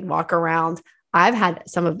 Goofy, and they'd walk around. I've had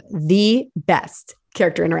some of the best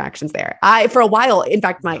character interactions there. For a while, in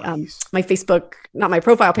fact, my Facebook, not my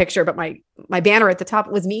profile picture, but my banner at the top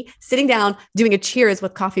was me sitting down doing a cheers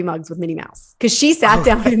with coffee mugs with Minnie Mouse, because she sat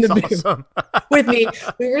down in the booth with me.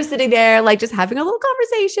 We were sitting there like just having a little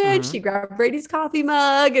conversation. She grabbed Brady's coffee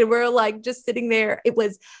mug and we're like just sitting there. It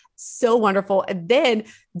was so wonderful. And then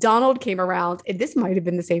Donald came around, and this might have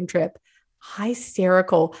been the same trip.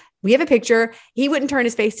 Hysterical. We have a picture. He wouldn't turn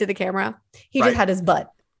his face to the camera. He just had his butt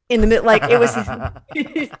in the middle. Like it was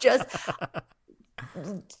just,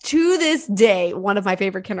 to this day, one of my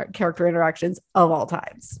favorite character interactions of all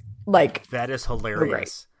times. Like, that is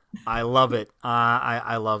hilarious. I love it.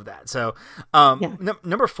 I love that. So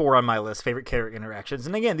number 4 on my list, favorite character interactions.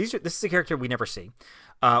 And again, this is a character we never see.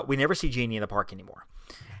 We never see Genie in the park anymore.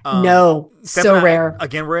 No, so rare.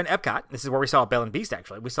 Again, we're in Epcot. This is where we saw Belle and Beast.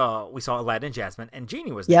 Actually, we saw Aladdin and Jasmine, and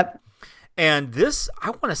Genie was there. Yep. And this, I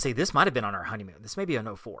want to say this might have been on our honeymoon. This may be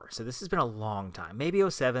on 04. So this has been a long time. Maybe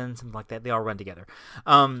 07, something like that. They all run together.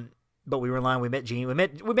 But we were in line. We met Jean. We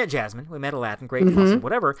met Jasmine. We met Aladdin. Great, awesome,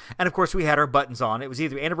 whatever. And of course, we had our buttons on. It was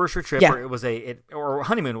either anniversary trip or it was or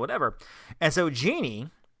honeymoon, whatever. And so Jeannie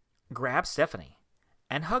grabs Stephanie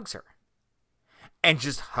and hugs her, and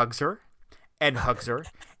just hugs her, and hugs her,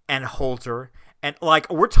 and holds her, and like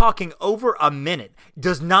we're talking over a minute.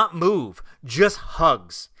 Does not move, just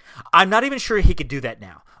hugs. I'm not even sure he could do that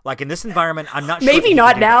now. Like in this environment, I'm not sure. Maybe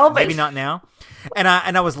not now. But... Maybe not now. And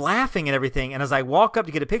I was laughing and everything. And as I walk up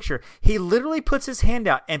to get a picture, he literally puts his hand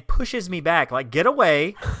out and pushes me back, like get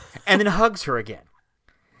away, and then hugs her again.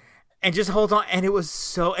 And just holds on. And it was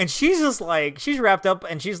so, and she's just like, she's wrapped up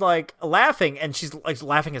and she's like laughing, and she's like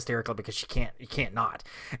laughing hysterically because you can't not.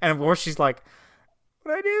 And of course she's like,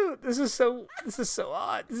 what do I do? This is so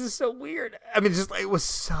odd. This is so weird. I mean, it was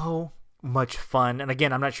so much fun. And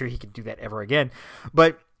again, I'm not sure he could do that ever again,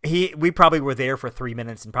 but we probably were there for 3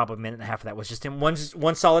 minutes, and probably a minute and a half of that was just him one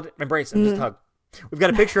solid embrace and just hug. We've got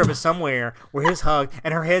a picture of it somewhere where his hug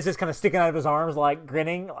and her head's just kind of sticking out of his arms, like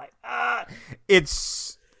grinning, like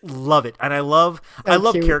it's love it. And I love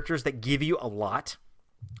cute. characters that give you a lot.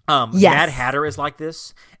 Mad Hatter is like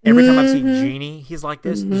this. Every time I've seen Genie, he's like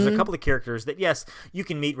this. There's a couple of characters that, yes, you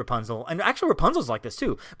can meet Rapunzel. And actually, Rapunzel's like this,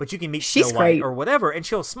 too. But you can meet Snow White or whatever, and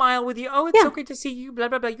she'll smile with you. Oh, it's so great to see you, blah,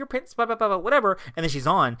 blah, blah, your prince, blah, blah, blah, blah, whatever. And then she's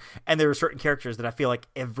on. And there are certain characters that I feel like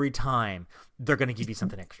every time they're going to give you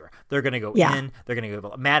something extra. They're going to go in. They're going to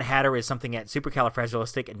go. Mad Hatter is something at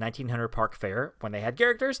Supercalifragilistic at 1900 Park Fair, when they had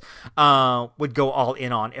characters, would go all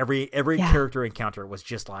in on. Every character encounter was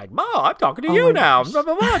just like, oh, I'm talking to you now. Blah,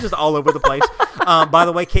 blah, blah, just all over the place. By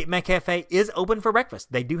the way, Kate Metcalfe is open for breakfast.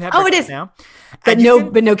 They do have breakfast now. But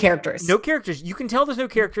no characters. No characters. You can tell there's no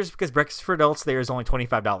characters because breakfast for adults there is only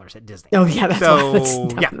 $25 at Disney. Oh,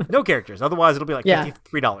 yeah. No characters. Otherwise, it'll be like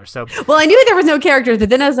 $53. So, well, I knew there was no characters, but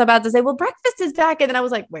then I was about to say, well, breakfast is back. And then I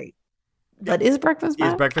was like, wait, but is breakfast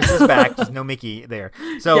back? Breakfast is back. There's no Mickey there.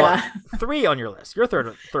 So 3 on your list. Your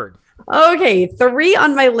third. Okay, 3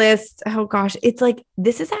 on my list. Oh gosh, it's like,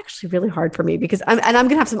 this is actually really hard for me because I'm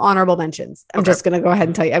gonna have some honorable mentions. I'm just gonna go ahead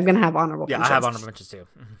and tell you, I'm gonna have honorable mentions. I have honorable mentions too.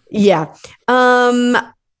 Mm-hmm. Yeah.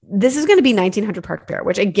 This is gonna be 1900 Park Fair,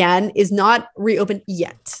 which again is not reopened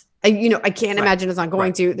yet. I can't imagine it's not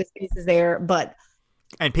going to. The space is there, but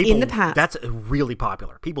and people in the past, that's really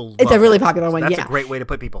popular. People, it's a really popular one. That's a great way to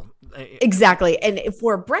put people. Exactly. And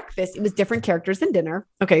for breakfast, it was different characters than dinner.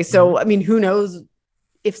 Okay, so I mean, who knows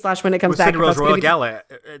if / when it comes back? Cinderella's Royal Gala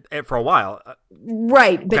for a while,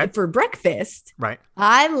 right? But for breakfast, right?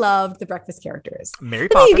 I loved the breakfast characters. Mary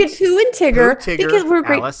Poppins, you get Pooh and Tigger, because we're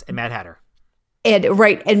great. Alice and Mad Hatter,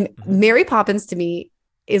 and Mary Poppins to me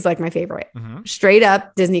is like my favorite. Straight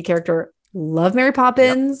up Disney character. Love Mary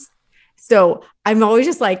Poppins. Yep. So I'm always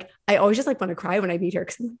just like, want to cry when I meet her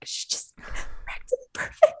because I'm like, she's just practically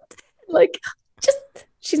perfect. Like,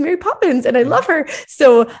 she's Mary Poppins and I love her.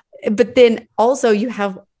 So, but then also you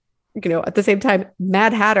have, at the same time,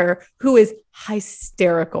 Mad Hatter, who is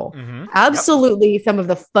hysterical. Absolutely some of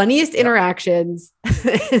the funniest interactions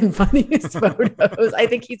and funniest photos. I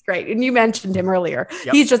think he's great. And you mentioned him earlier.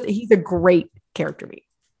 He's a great character to me.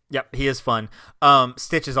 Yep, he is fun.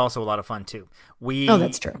 Stitch is also a lot of fun too.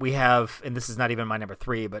 That's true. We have, and this is not even my number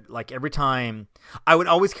 3, but like every time, I would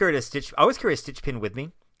always carry a Stitch. I always carry a Stitch pin with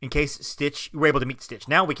me in case we're able to meet Stitch.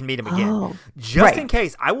 Now we can meet him again. Just in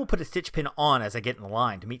case, I will put a Stitch pin on as I get in the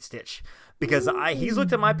line to meet Stitch because he's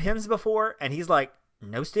looked at my pins before and he's like,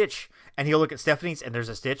 no Stitch, and he'll look at Stephanie's and there's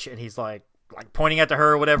a Stitch and he's like pointing at to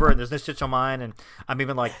her or whatever, and there's no Stitch on mine, and I'm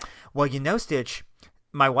even like, well, Stitch.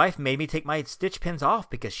 My wife made me take my Stitch pins off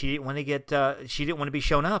because she didn't want to be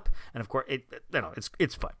shown up. And of course,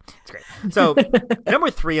 it's fun. It's great. So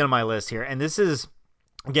number 3 on my list here, and this is,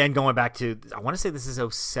 again, going back to, I want to say this is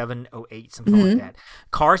 07, 08, something like that.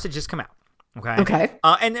 Cars had just come out. Okay.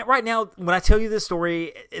 And right now, when I tell you this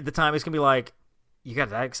story at the time, it's going to be like, you got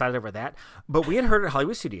that excited over that? But we had heard at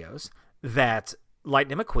Hollywood Studios that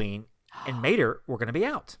Lightning McQueen and Mater were going to be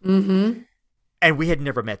out. And we had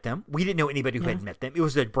never met them. We didn't know anybody who had met them. It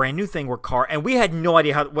was a brand new thing and we had no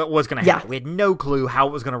idea what was going to happen. We had no clue how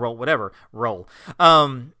it was going to roll.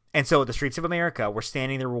 And so at the streets of America, we're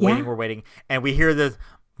standing there, we're waiting, and we hear the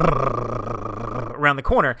around the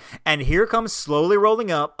corner, and here comes slowly rolling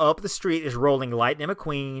up the street is rolling Lightning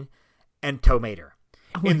McQueen and Tow Mater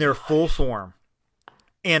in their full form.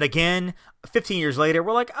 And again, 15 years later,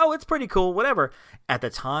 we're like, oh, it's pretty cool, whatever. At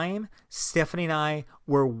the time, Stephanie and I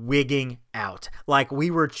were wigging out. Like,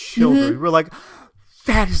 we were children. We were like,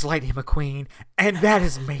 that is Lightning McQueen, and that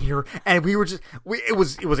is Mater, and we were just, it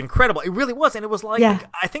was incredible. It really was, and it was like,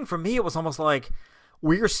 I think for me, it was almost like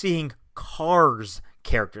we were seeing Cars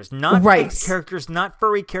characters, not fixed characters, not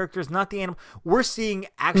furry characters, not the animal. We're seeing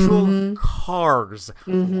actual cars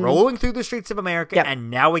rolling through the streets of America, and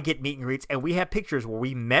now we get meet and greets, and we have pictures where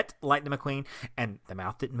we met Lightning McQueen, and the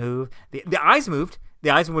mouth didn't move, the eyes moved. The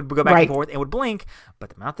eyes would go back and forth and would blink, but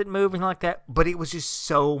the mouth didn't move and like that. But it was just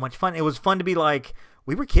so much fun. It was fun to be like,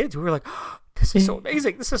 we were kids. We were like, oh, this is so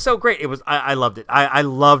amazing. This is so great. It was. I loved it. I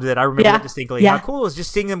loved it. I remember it distinctly. How cool it was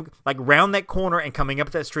just seeing them like round that corner and coming up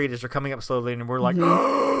that street as they're coming up slowly, and we're like,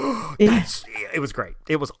 oh, it was great.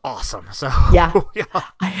 It was awesome. So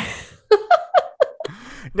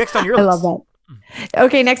Next on your list. I love that.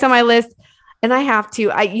 Okay, next on my list, and I have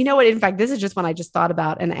to. You know what? In fact, this is just one I just thought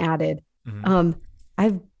about and added.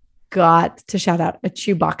 I've got to shout out a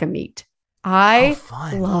Chewbacca meet. I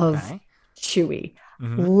love Chewie.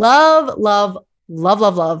 Love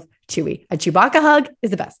Chewie. A Chewbacca hug is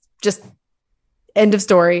the best. Just end of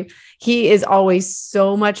story. He is always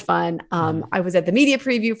so much fun. I was at the media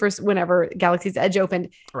preview for whenever Galaxy's Edge opened.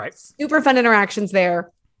 Right. Super fun interactions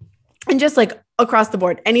there. And just like across the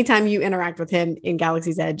board, anytime you interact with him in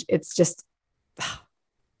Galaxy's Edge, it's just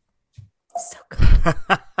so good.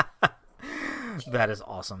 That is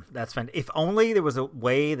awesome. That's fun. If only there was a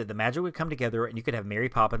way that the magic would come together and you could have Mary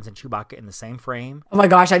Poppins and Chewbacca in the same frame. Oh my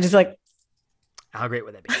gosh. I just like, how great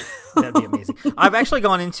would that be? That'd be amazing. I've actually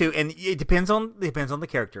gone into, and it depends on the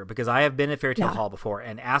character, because I have been at Fairy Tale Hall before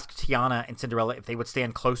and asked Tiana and Cinderella if they would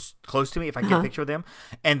stand close to me if I could get a picture of them,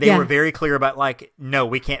 and they were very clear about like, no,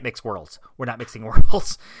 we can't mix worlds. We're not mixing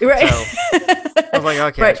worlds. Right. So I was like,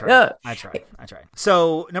 okay, I tried.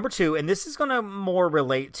 So number 2, and this is going to more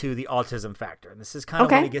relate to the autism factor, and this is kind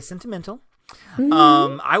of when it gets sentimental.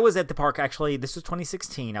 I was at the park, actually, this was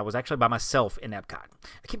 2016. I was actually by myself in Epcot.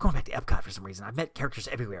 I keep going back to Epcot for some reason. I've met characters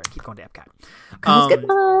everywhere. I keep going to Epcot. Good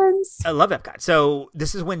ones. I love Epcot. So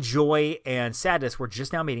this is when Joy and Sadness were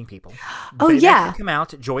just now meeting people. Come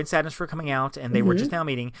out. Joy and Sadness were coming out, and they were just now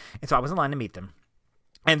meeting. And so I was in line to meet them.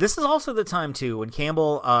 And this is also the time too when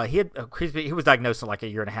Campbell he was diagnosed at like a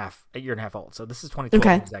year and a half old. So this is 2012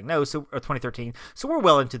 when he was diagnosed, or 2013. So we're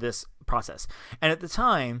well into this process. And at the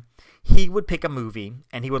time, he would pick a movie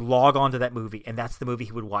and he would log on to that movie, and that's the movie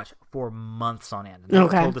he would watch for months on end. And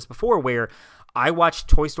I've told this before, where I watched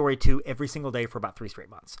Toy Story 2 every single day for about 3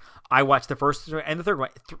 straight months. I watched the first and the third one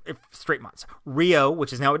straight months. Rio,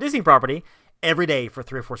 which is now a Disney property, every day for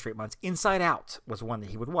 3 or 4 straight months. Inside Out was one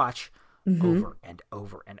that he would watch over and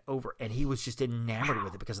over and over, and he was just enamored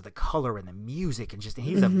with it because of the color and the music, and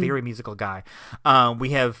he's a very musical guy.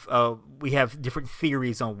 We have different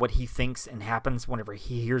theories on what he thinks and happens whenever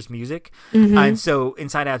he hears music, and so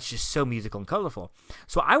Inside Out's just so musical and colorful.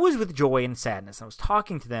 So I was with Joy and Sadness. I was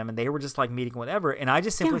talking to them, and they were just like meeting whatever, and I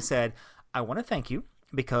just simply said, I want to thank you,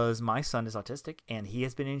 because my son is autistic and he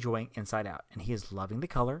has been enjoying Inside Out, and he is loving the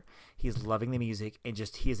color, he is loving the music, and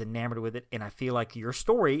he is enamored with it. And I feel like your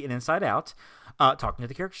story in Inside Out, talking to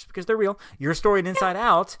the characters because they're real, your story in Inside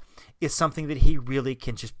Out is something that he really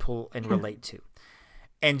can just pull and relate to.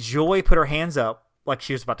 And Joy put her hands up like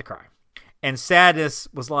she was about to cry, and Sadness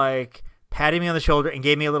was like patting me on the shoulder and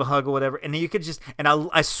gave me a little hug or whatever. And then you could just, and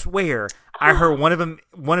I swear I heard one of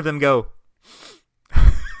them go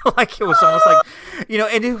like, it was almost like,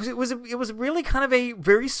 and it was really kind of a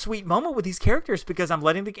very sweet moment with these characters, because I'm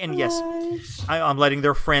letting I'm letting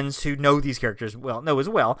their friends who know these characters know as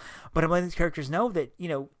well, but I'm letting these characters know that,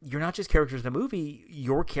 you're not just characters in a movie.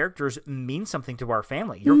 Your characters mean something to our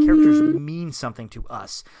family. Your characters mean something to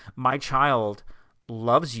us. My child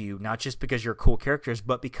loves you, not just because you're cool characters,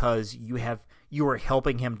 but because you are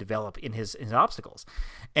helping him develop in his obstacles.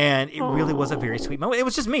 And it really was a very sweet moment. It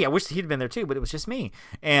was just me. I wish he'd been there too, but it was just me.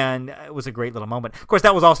 And it was a great little moment. Of course,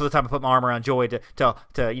 that was also the time I put my arm around Joy to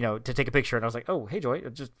take a picture. And I was like, oh, hey, Joy,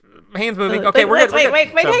 just hands moving. Okay, we're good. Wait,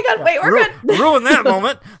 hang on. Wait, we're good. Ruin that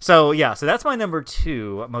moment. So that's my number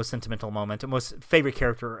 2 most sentimental moment, most favorite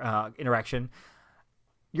character interaction.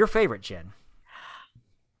 Your favorite, Jen?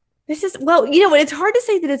 This is, it's hard to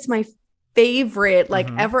say that it's my favorite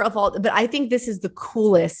ever of all, but I think this is the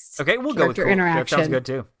coolest. Okay, we'll go with cool. Interaction. That sounds good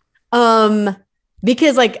too.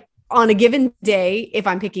 Because on a given day, if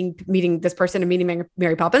I'm meeting this person and meeting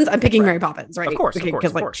Mary Poppins, I'm picking Mary Poppins, right? Of course,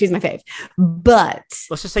 because she's my fave. But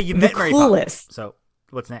let's just say you met Mary Poppins. So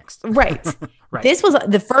what's next? Right. Right. This was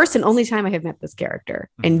the first and only time I have met this character,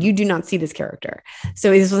 and you do not see this character.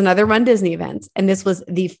 So this was another Run Disney event, and this was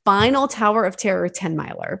the final Tower of Terror 10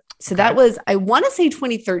 miler. So that was, I want to say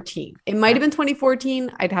 2013. It might have been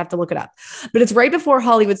 2014. I'd have to look it up, but it's right before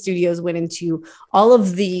Hollywood Studios went into all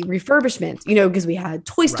of the refurbishments, because we had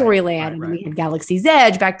Toy Story Land and we had Galaxy's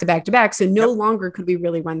Edge back to back to back. So no longer could we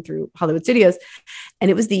really run through Hollywood Studios. And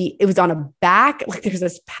it was on a back, like there's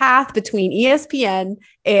this path between ESPN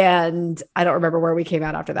and I don't remember where we came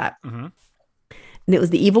out after that. And it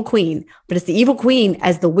was the Evil Queen, but it's the Evil Queen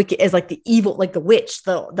as the wicked, as like the evil, like the witch,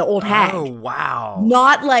 the old hag. Oh, wow.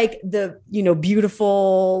 Not like the,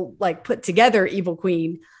 beautiful, like put together Evil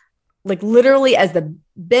Queen, like literally as the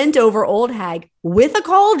bent over old hag with a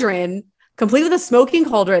cauldron, complete with a smoking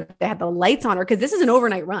cauldron. They had the lights on her because this is an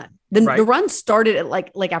overnight run. The run started at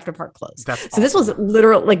like after park closed. So this was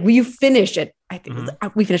literal, like we finished at, I think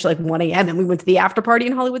we finished at like 1 a.m. and we went to the after party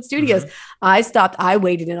in Hollywood Studios. I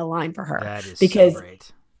waited in a line for her because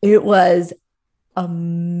it was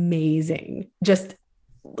amazing. Just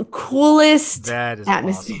the coolest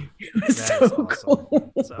atmosphere. Awesome. It was so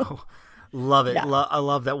cool. So love it. Yeah. I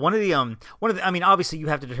love that. One of the, I mean, obviously you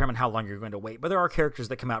have to determine how long you're going to wait, but there are characters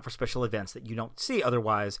that come out for special events that you don't see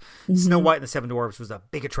otherwise. Snow White and the Seven Dwarfs was a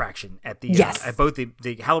big attraction at the, at both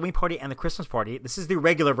the Halloween party and the Christmas party. This is the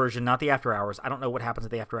regular version, not the after hours. I don't know what happens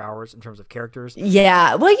at the after hours in terms of characters.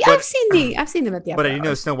 Yeah. Well, I've seen them at the after But I hours.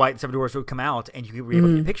 know Snow White and Seven Dwarfs would come out and you could be able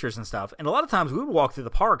to get pictures and stuff. And a lot of times we would walk through the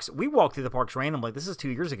parks. We walked through the parks randomly. This is 2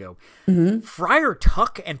 years ago. Friar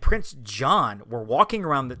Tuck and Prince John were walking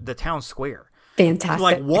around the town square. Fantastic.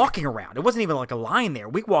 Like walking around. It wasn't even like a line there.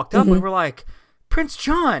 We walked up and we were like, Prince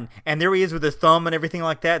John. And there he is with his thumb and everything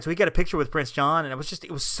like that. So we got a picture with Prince John and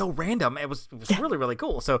it was so random. It was really, really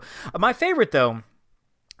cool. So my favorite though,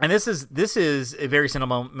 and this is a very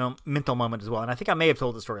sentimental moment as well. And I think I may have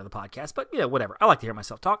told the story on the podcast, but whatever. I like to hear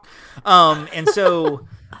myself talk. And so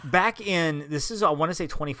back in, I want to say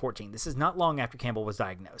 2014. This is not long after Campbell was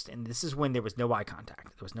diagnosed. And this is when there was no eye contact.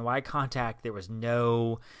 There was no eye contact. There was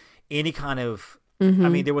no any kind of, I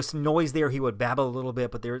mean, there was some noise there. He would babble a little bit,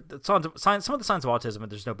 but some of the signs of autism,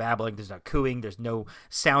 there's no babbling, there's no cooing, there's no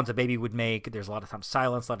sounds a baby would make. There's a lot of times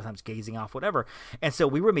silence, a lot of times gazing off, whatever. And so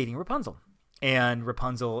we were meeting Rapunzel. And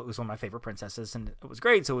Rapunzel was one of my favorite princesses, and it was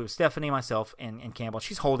great. So it was Stephanie, myself, and Campbell.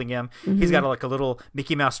 She's holding him. He's got a little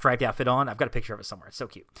Mickey Mouse striped outfit on. I've got a picture of it somewhere. It's so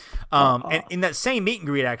cute. And in that same meet and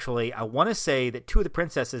greet, actually, I want to say that two of the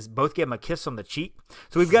princesses both gave him a kiss on the cheek.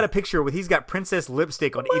 So we've got a picture where he's got princess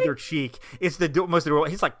lipstick on either cheek. It's the most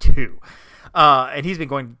adorable. He's like 2, and he's been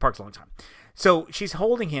going to parks a long time. So she's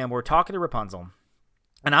holding him. We're talking to Rapunzel.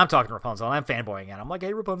 And I'm talking to Rapunzel, and I'm fanboying out. I'm like,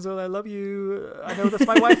 hey, Rapunzel, I love you. I know that's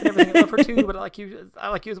my wife and everything. I love her too, but I like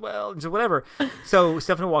you as well, and so whatever. So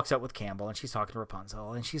Stephanie walks up with Campbell, and she's talking to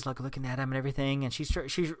Rapunzel, and she's like looking at him and everything, and she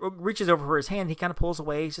reaches over for his hand. He kind of pulls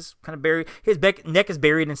away. He's just kind of buried. His neck is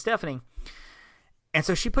buried in Stephanie. And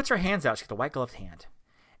so she puts her hands out. She's got the white gloved hand.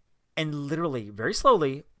 And literally, very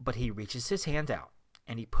slowly, but he reaches his hand out,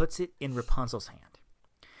 and he puts it in Rapunzel's hand.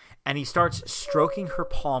 And he starts stroking her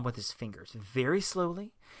palm with his fingers very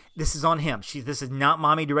slowly. This is on him. This is not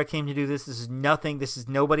mommy directing him to do this. This is nothing. This is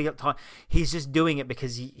nobody up top. He's just doing it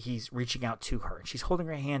because he's reaching out to her. And she's holding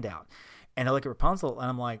her hand out. And I look at Rapunzel and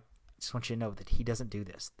I'm like, I just want you to know that he doesn't do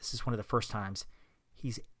this. This is one of the first times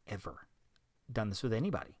he's ever done this with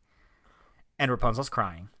anybody. And Rapunzel's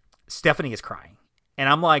crying. Stephanie is crying. And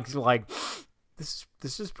I'm like, this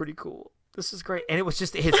is pretty cool. This is great. And it was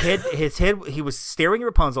just his head, he was staring at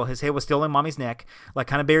Rapunzel. His head was still in mommy's neck, like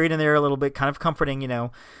kind of buried in there a little bit, kind of comforting,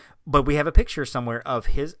 But we have a picture somewhere of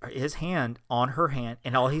his hand on her hand.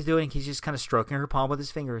 And all he's doing, he's just kind of stroking her palm with his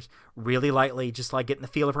fingers really lightly, just like getting the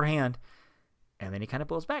feel of her hand. And then he kind of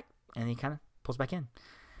pulls back and he kind of pulls back in.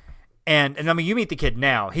 And I mean, you meet the kid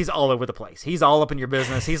now. He's all over the place. He's all up in your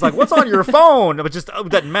business. He's like, what's on your phone? It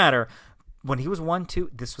doesn't matter. When he was 1, 2,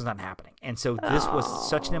 this was not happening. And so this was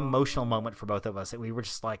such an emotional moment for both of us that we were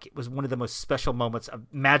just like, it was one of the most special moments of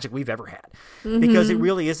magic we've ever had. Because it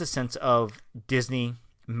really is a sense of Disney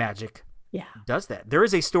magic does that. There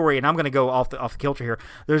is a story, and I'm going to go off the kilter here.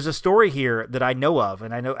 There's a story here that I know of,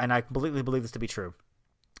 and I completely believe this to be true,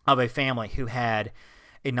 of a family who had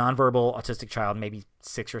a nonverbal autistic child, maybe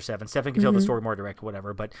 6 or 7. Stephen can tell the story more direct,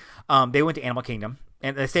 whatever. But they went to Animal Kingdom,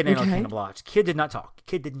 and they stayed in Animal Kingdom Lodge. Kid did not talk.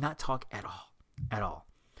 Kid did not talk at all.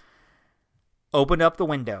 Opened up the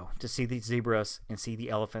window to see the zebras and see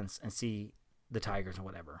the elephants and see the tigers and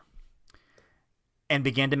whatever, and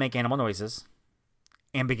began to make animal noises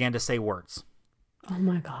and began to say words. Oh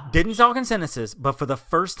my God! Didn't talk in sentences, but for the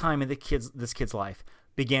first time in this kid's life,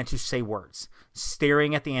 began to say words,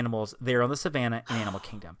 staring at the animals there on the savannah in Animal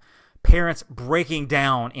Kingdom. parents breaking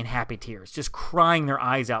down in happy tears, just crying their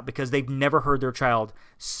eyes out because they've never heard their child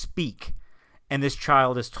speak. And this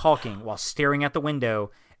child is talking while staring out the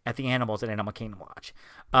window at the animals at Animal Kingdom Lodge.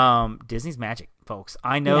 Disney's magic, folks.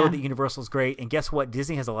 I know that Universal's great, and guess what?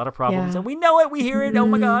 Disney has a lot of problems, and we know it. We hear it. Oh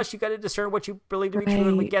my gosh, you got to discern what you believe to be true,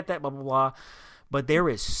 and we get that, blah, blah, blah. But there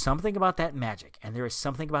is something about that magic, and there is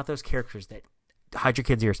something about those characters that, hide your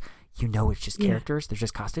kids' ears, you know it's just characters, they're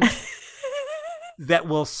just costumes, that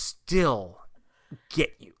will still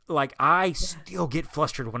get you. Like, I still get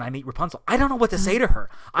flustered when I meet Rapunzel. I don't know what to say to her.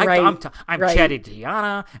 I'm chatty to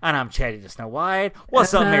Tiana, and I'm chatty to Snow White.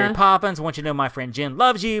 What's up, Mary Poppins? I want you to know my friend Jen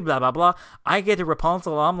loves you, blah, blah, blah. I get to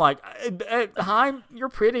Rapunzel, I'm like, hi, you're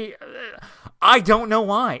pretty. I don't know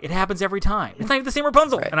why. It happens every time. It's not even the same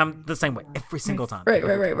Rapunzel, and I'm the same way every single time.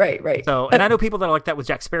 Right. So, and I know people that are like that with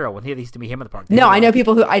Jack Sparrow when he used to meet him at the park. I know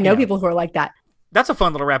people who are like that. That's a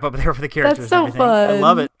fun little wrap up there for the characters. That's so and fun. I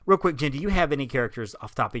love it. Real quick, Jen, do you have any characters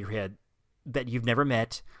off the top of your head that you've never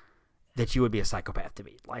met that you would be a psychopath to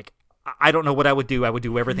meet? Like, I don't know what I would do. I would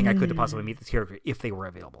do everything I could to possibly meet this character if they were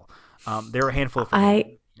available. There are a handful of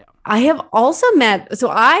I have also met. So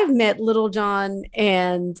I've met Little John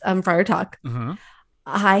and Friar Tuck. Mm-hmm.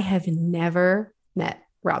 I have never met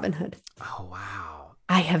Robin Hood. Oh wow!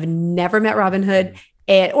 I have never met Robin Hood,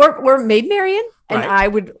 and or Maid Marian. And I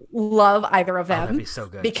would love either of them. That'd be so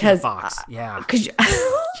good. Because she's a fox. Yeah. Because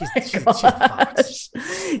she's a fox.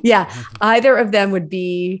 Yeah. Either of them would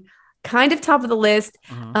be kind of top of the list.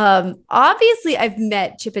 Mm-hmm. Obviously, I've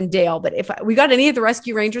met Chip and Dale, but if we got any of the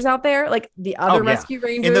Rescue Rangers out there, like the other Rescue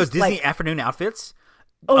Rangers. In those Disney afternoon outfits?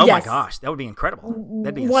 Oh my gosh. That would be incredible.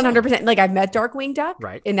 That'd be 100%. Like, I've met Darkwing Duck.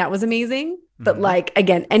 Right. And that was amazing. But like,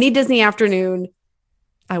 again, any Disney afternoon,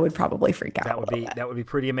 I would probably freak out. That would be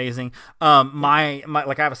pretty amazing. My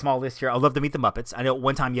like, I have a small list here. I'd love to meet the Muppets. I know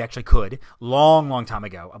one time you actually could, long time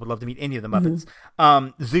ago. I would love to meet any of the Muppets.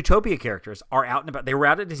 Zootopia characters are out and about. They were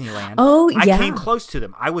out at Disneyland. I came close to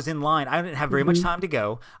them. I was in line. I didn't have very much time to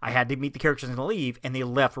go. I had to meet the characters and leave, and they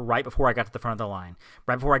left right before I got to the front of the line.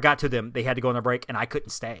 Right before I got to them, they had to go on their break, and I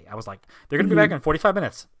couldn't stay. I was like, they're going to be back in 45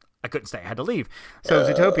 minutes. I couldn't stay. I had to leave. So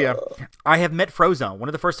Zootopia, I have met Frozone. One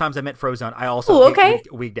of the first times I met Frozone, I also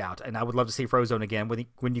wigged out. And I would love to see Frozone again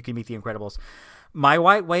when you can meet the Incredibles. My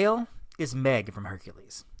white whale is Meg from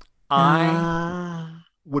Hercules. I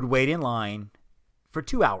would wait in line for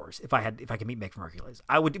 2 hours if I could meet Meg from Hercules.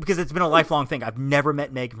 I would, because it's been a lifelong thing. I've never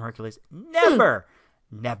met Meg from Hercules. Never.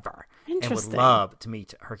 And would love to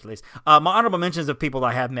meet Hercules. My honorable mentions of people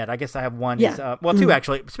I have met. I guess I have one. Yeah. Two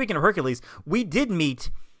actually. Speaking of Hercules, we did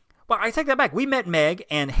meet. Well, I take that back. We met Meg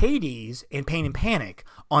and Hades in Pain and Panic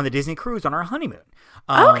on the Disney cruise on our honeymoon.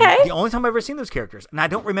 The only time I've ever seen those characters. And I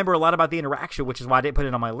don't remember a lot about the interaction, which is why I didn't put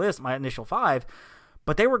it on my list, my initial 5.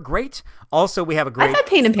 But they were great. Also, we have a great... I've had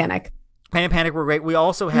Pain and Panic. Pain and Panic were great. We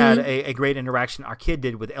also had a great interaction our kid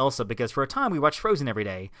did with Elsa, because for a time we watched Frozen every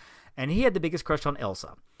day, and he had the biggest crush on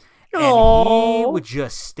Elsa. And he would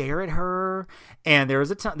just stare at her. And there's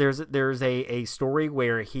a story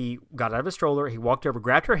where he got out of his stroller, he walked over,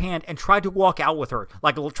 grabbed her hand, and tried to walk out with her,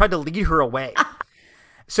 like tried to lead her away.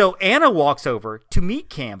 So Anna walks over to meet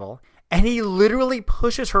Campbell, and he literally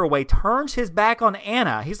pushes her away, turns his back on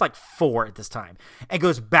Anna. He's like 4 at this time, and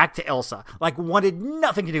goes back to Elsa. Like, wanted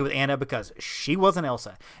nothing to do with Anna because she wasn't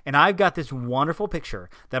Elsa. And I've got this wonderful picture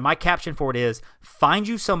that my caption for it is, find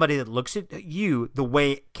you somebody that looks at you the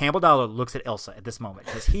way Campbell Dollar looks at Elsa at this moment.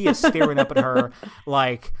 Because he is staring up at her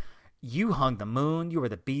like, you hung the moon. You were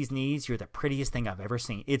the bee's knees. You're the prettiest thing I've ever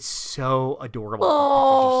seen. It's so adorable.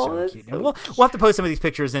 Oh, so cute. And we'll have to post some of these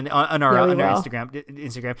pictures on our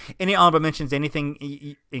Instagram. Any honorable mentions?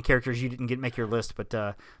 Anything in characters you didn't make your list, but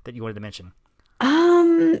that you wanted to mention?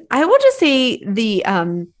 I will just say the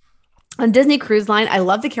on Disney Cruise Line, I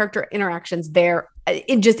love the character interactions there.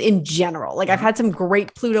 In general, like I've had some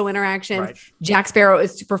great Pluto interactions. Right. Jack Sparrow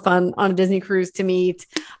is super fun on a Disney cruise to meet.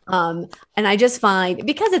 And I just find,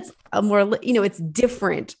 because it's a more, it's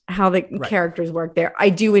different how the characters work there. I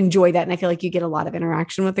do enjoy that. And I feel like you get a lot of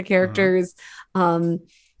interaction with the characters. So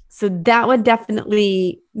that would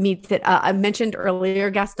definitely meet it. I mentioned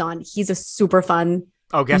earlier, Gaston, he's a super fun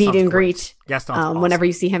meet and greet. Gaston's awesome. Whenever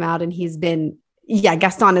you see him out, and he's been,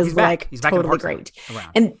 Gaston is he's totally great.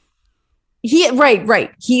 And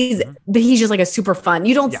right. He's just like a super fun.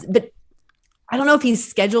 You don't, but I don't know if he's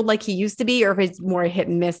scheduled like he used to be, or if it's more hit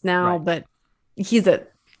and miss now, but he's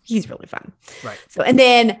really fun. Right. So, and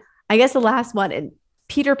then I guess the last one, and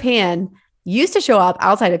Peter Pan used to show up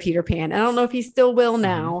outside of Peter Pan. I don't know if he still will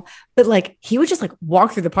now, but like, he would just like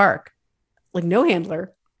walk through the park, like no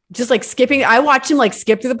handler, just like skipping. I watched him like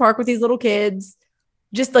skip through the park with these little kids.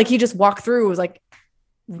 Just like, he just walked through. It was like,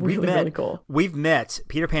 really cool. We've met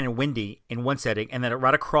Peter Pan and Wendy in one setting, and then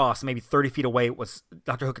right across, maybe 30 feet away, was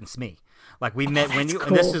Dr. Hook and Smee. Like we met Wendy, cool.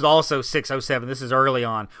 and this is also 607. This is early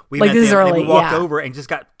on. We like met this them, is early, and then we walked yeah. over and just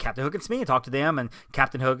got Captain Hook and Smee and talked to them. And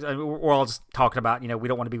Captain Hook, we're all just talking about, we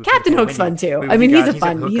don't want to be with Captain Peter Pan Hook's and fun Wendy. too. I mean, he's a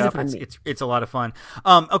Hookup. fun. It's a lot of fun.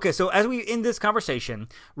 Okay, so as we end this conversation,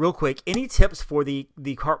 real quick, any tips for the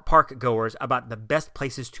park goers about the best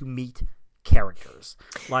places to meet characters?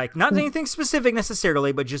 Like not anything specific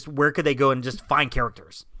necessarily, but just where could they go and just find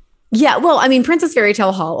characters? Yeah, well, I mean, Princess Fairy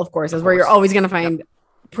Tale Hall, of course, is where you're always going to find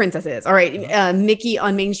princesses. All right, Mickey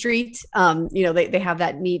on Main Street. They have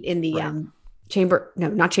that meet in the Chamber. No,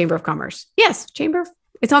 not Chamber of Commerce. Yes, Chamber.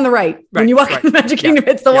 It's on the right. When you walk in the Magic Kingdom,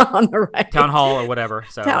 it's the one on the right. Town Hall or whatever.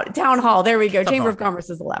 So Town Hall. There we go. Chamber of Commerce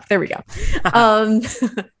is the left. There we go.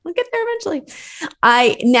 We'll get there eventually.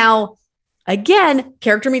 Again,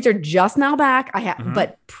 character meets are just now back.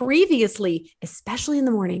 But previously, especially in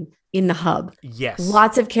the morning, in the hub. Yes.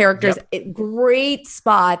 Lots of characters. Great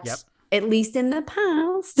spot, at least in the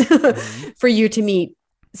past, for you to meet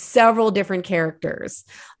several different characters.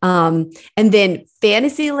 And then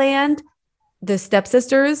Fantasyland, the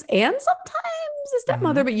stepsisters, and sometimes the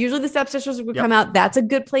stepmother, but usually the stepsisters would come out. That's a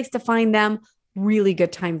good place to find them. Really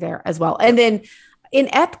good time there as well. And then in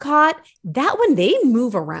Epcot, that one, they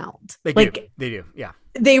move around. They do. Yeah.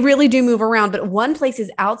 They really do move around. But one place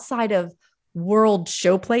is outside of World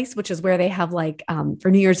Showplace, which is where they have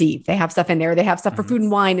for New Year's Eve, they have stuff in there. They have stuff for Food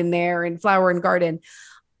and Wine in there and Flower and Garden.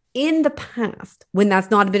 In the past, when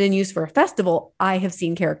that's not been in use for a festival, I have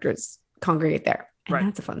seen characters congregate there. And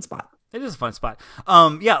that's a fun spot. It is a fun spot.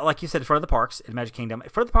 Like you said, in front of the parks in Magic Kingdom, in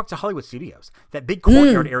front of the parks at Hollywood Studios, that big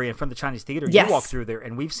courtyard area in front of the Chinese Theater. Yes. You walk through there,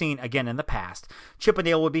 and we've seen, again, in the past, Chip and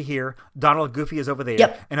Dale will be here, Donald Goofy is over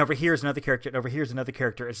there, and over here is another character, and over here is another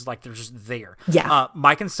character. It's just like they're just there. Yeah.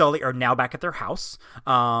 Mike and Sully are now back at their house,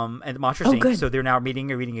 and Monsters Inc., good. so they're now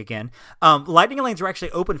meeting again. Lightning Lanes are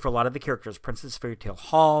actually open for a lot of the characters. Princess Fairy Tale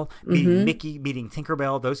Hall, meeting Mickey, meeting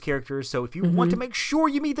Tinkerbell, those characters. So if you want to make sure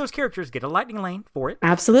you meet those characters, get a Lightning Lane for it.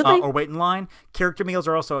 Absolutely. Or wait in line. Character meals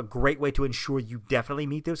are also a great way to ensure you definitely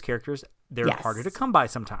meet those characters. They're harder to come by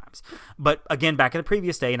sometimes. But again, back in the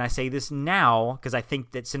previous day, and I say this now because I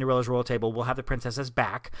think that Cinderella's Royal Table will have the princesses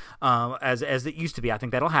back as it used to be. I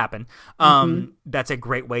think that'll happen. That's a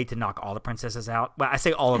great way to knock all the princesses out. Well, I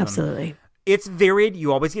say all of them. Absolutely. It's varied.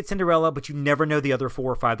 You always get Cinderella, but you never know the other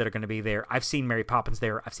 4 or 5 that are going to be there. I've seen Mary Poppins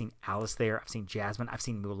there. I've seen Alice there. I've seen Jasmine. I've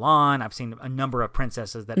seen Mulan. I've seen a number of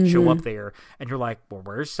princesses that show up there, and you're like, well,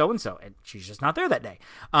 where's so-and-so? And she's just not there that day.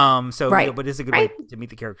 But it's a good way to meet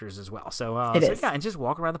the characters as well. So and just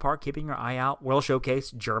walk around the park, keeping your eye out. World Showcase,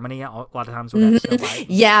 Germany, a lot of times would have stuff like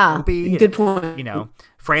good point.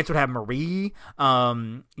 France would have Marie,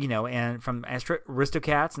 and from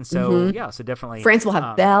Aristocats. And so, so definitely. France will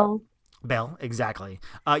have Belle, exactly.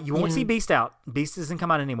 You won't see Beast out. Beast doesn't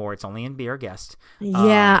come out anymore. It's only in Be Our Guest.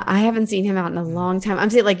 I haven't seen him out in a long time.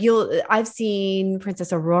 I'm saying I've seen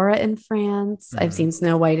Princess Aurora in France. I've seen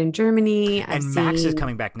Snow White in Germany. Max is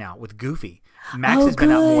coming back now with Goofy. Max has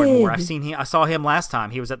been out more and more. I saw him last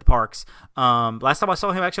time. He was at the parks. Last time I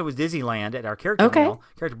saw him actually was Disneyland at our character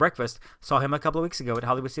breakfast. Saw him a couple of weeks ago at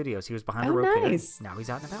Hollywood Studios. He was behind the rope there. Now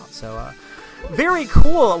he's out and about. So very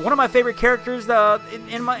cool. One of my favorite characters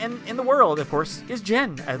in the world, of course, is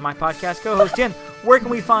Jen as my podcast co-host. Jen, where can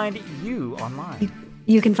we find you online?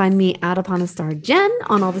 You can find me at Upon a Star Jen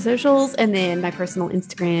on all the socials. And then my personal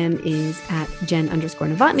Instagram is at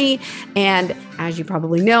Jen_Novotny. And as you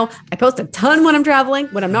probably know, I post a ton when I'm traveling.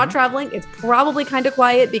 When I'm not traveling, it's probably kind of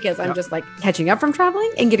quiet because I'm just catching up from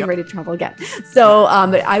traveling and getting ready to travel again. So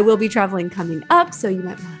but I will be traveling coming up. So you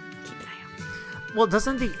might want to keep an eye out. Well,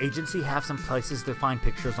 doesn't the agency have some places to find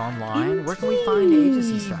pictures online? Where can we find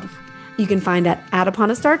agency stuff? You can find at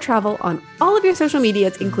Upon a Star Travel on all of your social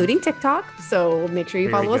medias, including TikTok. So make sure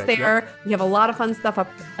you follow us there. We have a lot of fun stuff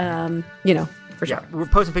up, for sure. We're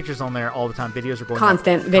posting pictures on there all the time. Videos are going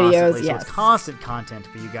constant up videos, so it's constant content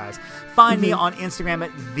for you guys. Find me on Instagram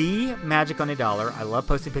at TheMagicOnADollar. I love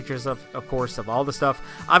posting pictures of course, of all the stuff.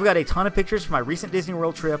 I've got a ton of pictures from my recent Disney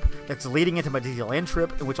World trip that's leading into my Disneyland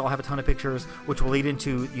trip, in which I'll have a ton of pictures, which will lead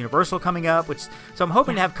into Universal coming up. So I'm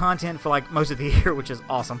hoping to have content for most of the year, which is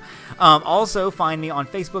awesome. Also, find me on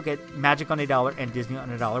Facebook at Magic on a Dollar and Disney on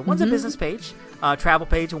a Dollar. One's a business page, travel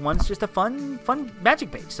page, and one's just a fun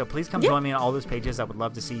magic page. So please come join me on all those pages. I would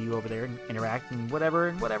love to see you over there and interact and whatever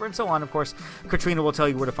and so on. Of course, Katrina will tell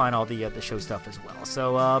you where to find all the show stuff as well.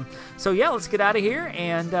 So let's get out of here.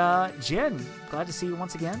 And Jen, glad to see you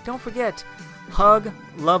once again. Don't forget, hug,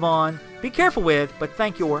 love on, be careful with, but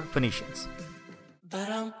thank your Phoenicians.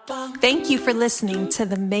 Thank you for listening to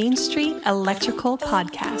the Main Street Electrical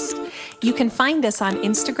Podcast. You can find us on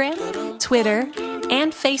Instagram, Twitter,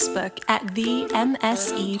 and Facebook at the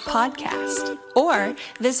MSE Podcast, or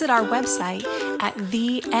visit our website at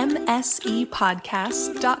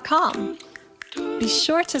themsepodcast.com. Be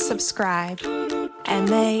sure to subscribe, and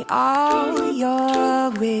may all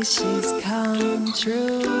your wishes come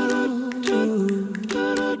true.